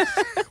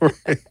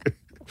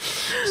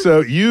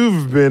 So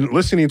you've been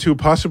listening to,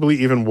 possibly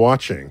even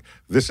watching,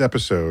 this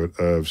episode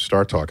of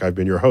Star Talk. I've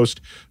been your host,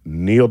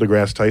 Neil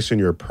deGrasse Tyson,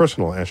 your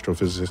personal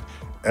astrophysicist.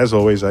 As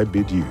always, I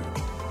bid you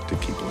to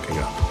keep looking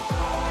up.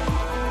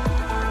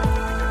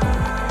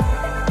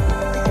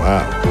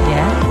 Wow.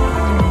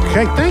 Yeah.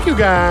 Okay, thank you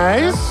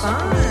guys.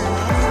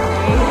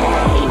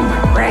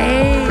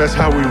 Brain. That's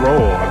how we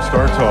roll on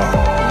Star Talk.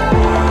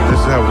 This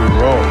is how we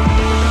roll.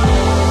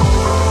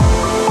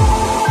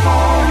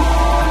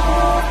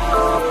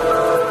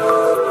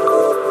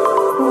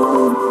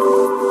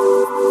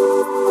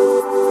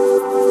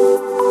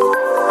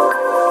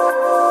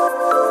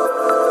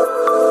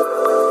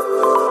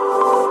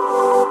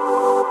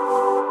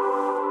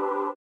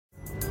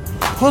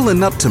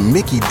 Pulling up to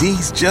Mickey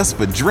D's just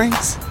for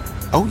drinks?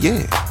 Oh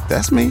yeah,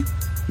 that's me.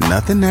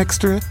 Nothing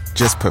extra,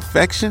 just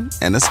perfection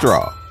and a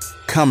straw.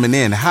 Coming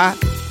in hot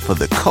for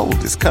the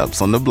coldest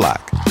cups on the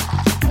block.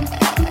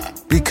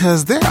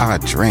 Because there are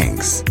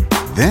drinks.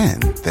 Then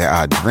there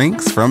are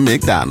drinks from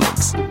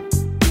McDonald's.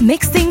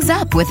 Mix things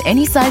up with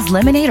any size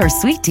lemonade or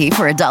sweet tea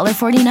for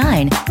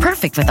 $1.49.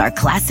 Perfect with our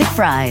classic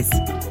fries.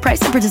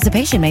 Price and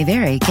participation may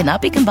vary.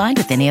 Cannot be combined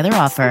with any other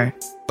offer.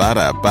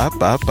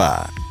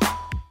 Ba-da-ba-ba-ba.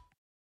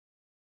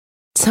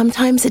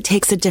 Sometimes it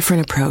takes a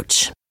different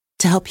approach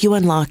to help you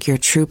unlock your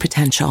true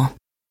potential.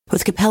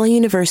 With Capella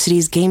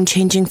University's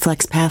game-changing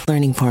FlexPath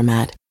learning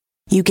format,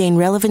 you gain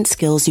relevant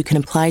skills you can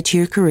apply to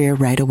your career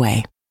right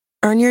away.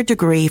 Earn your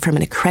degree from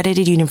an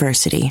accredited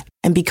university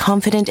and be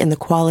confident in the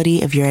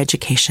quality of your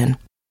education.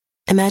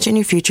 Imagine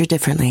your future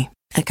differently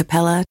at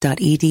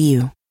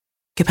capella.edu.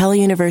 Capella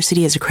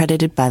University is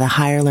accredited by the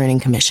Higher Learning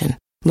Commission.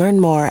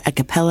 Learn more at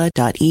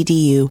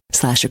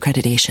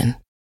capella.edu/accreditation.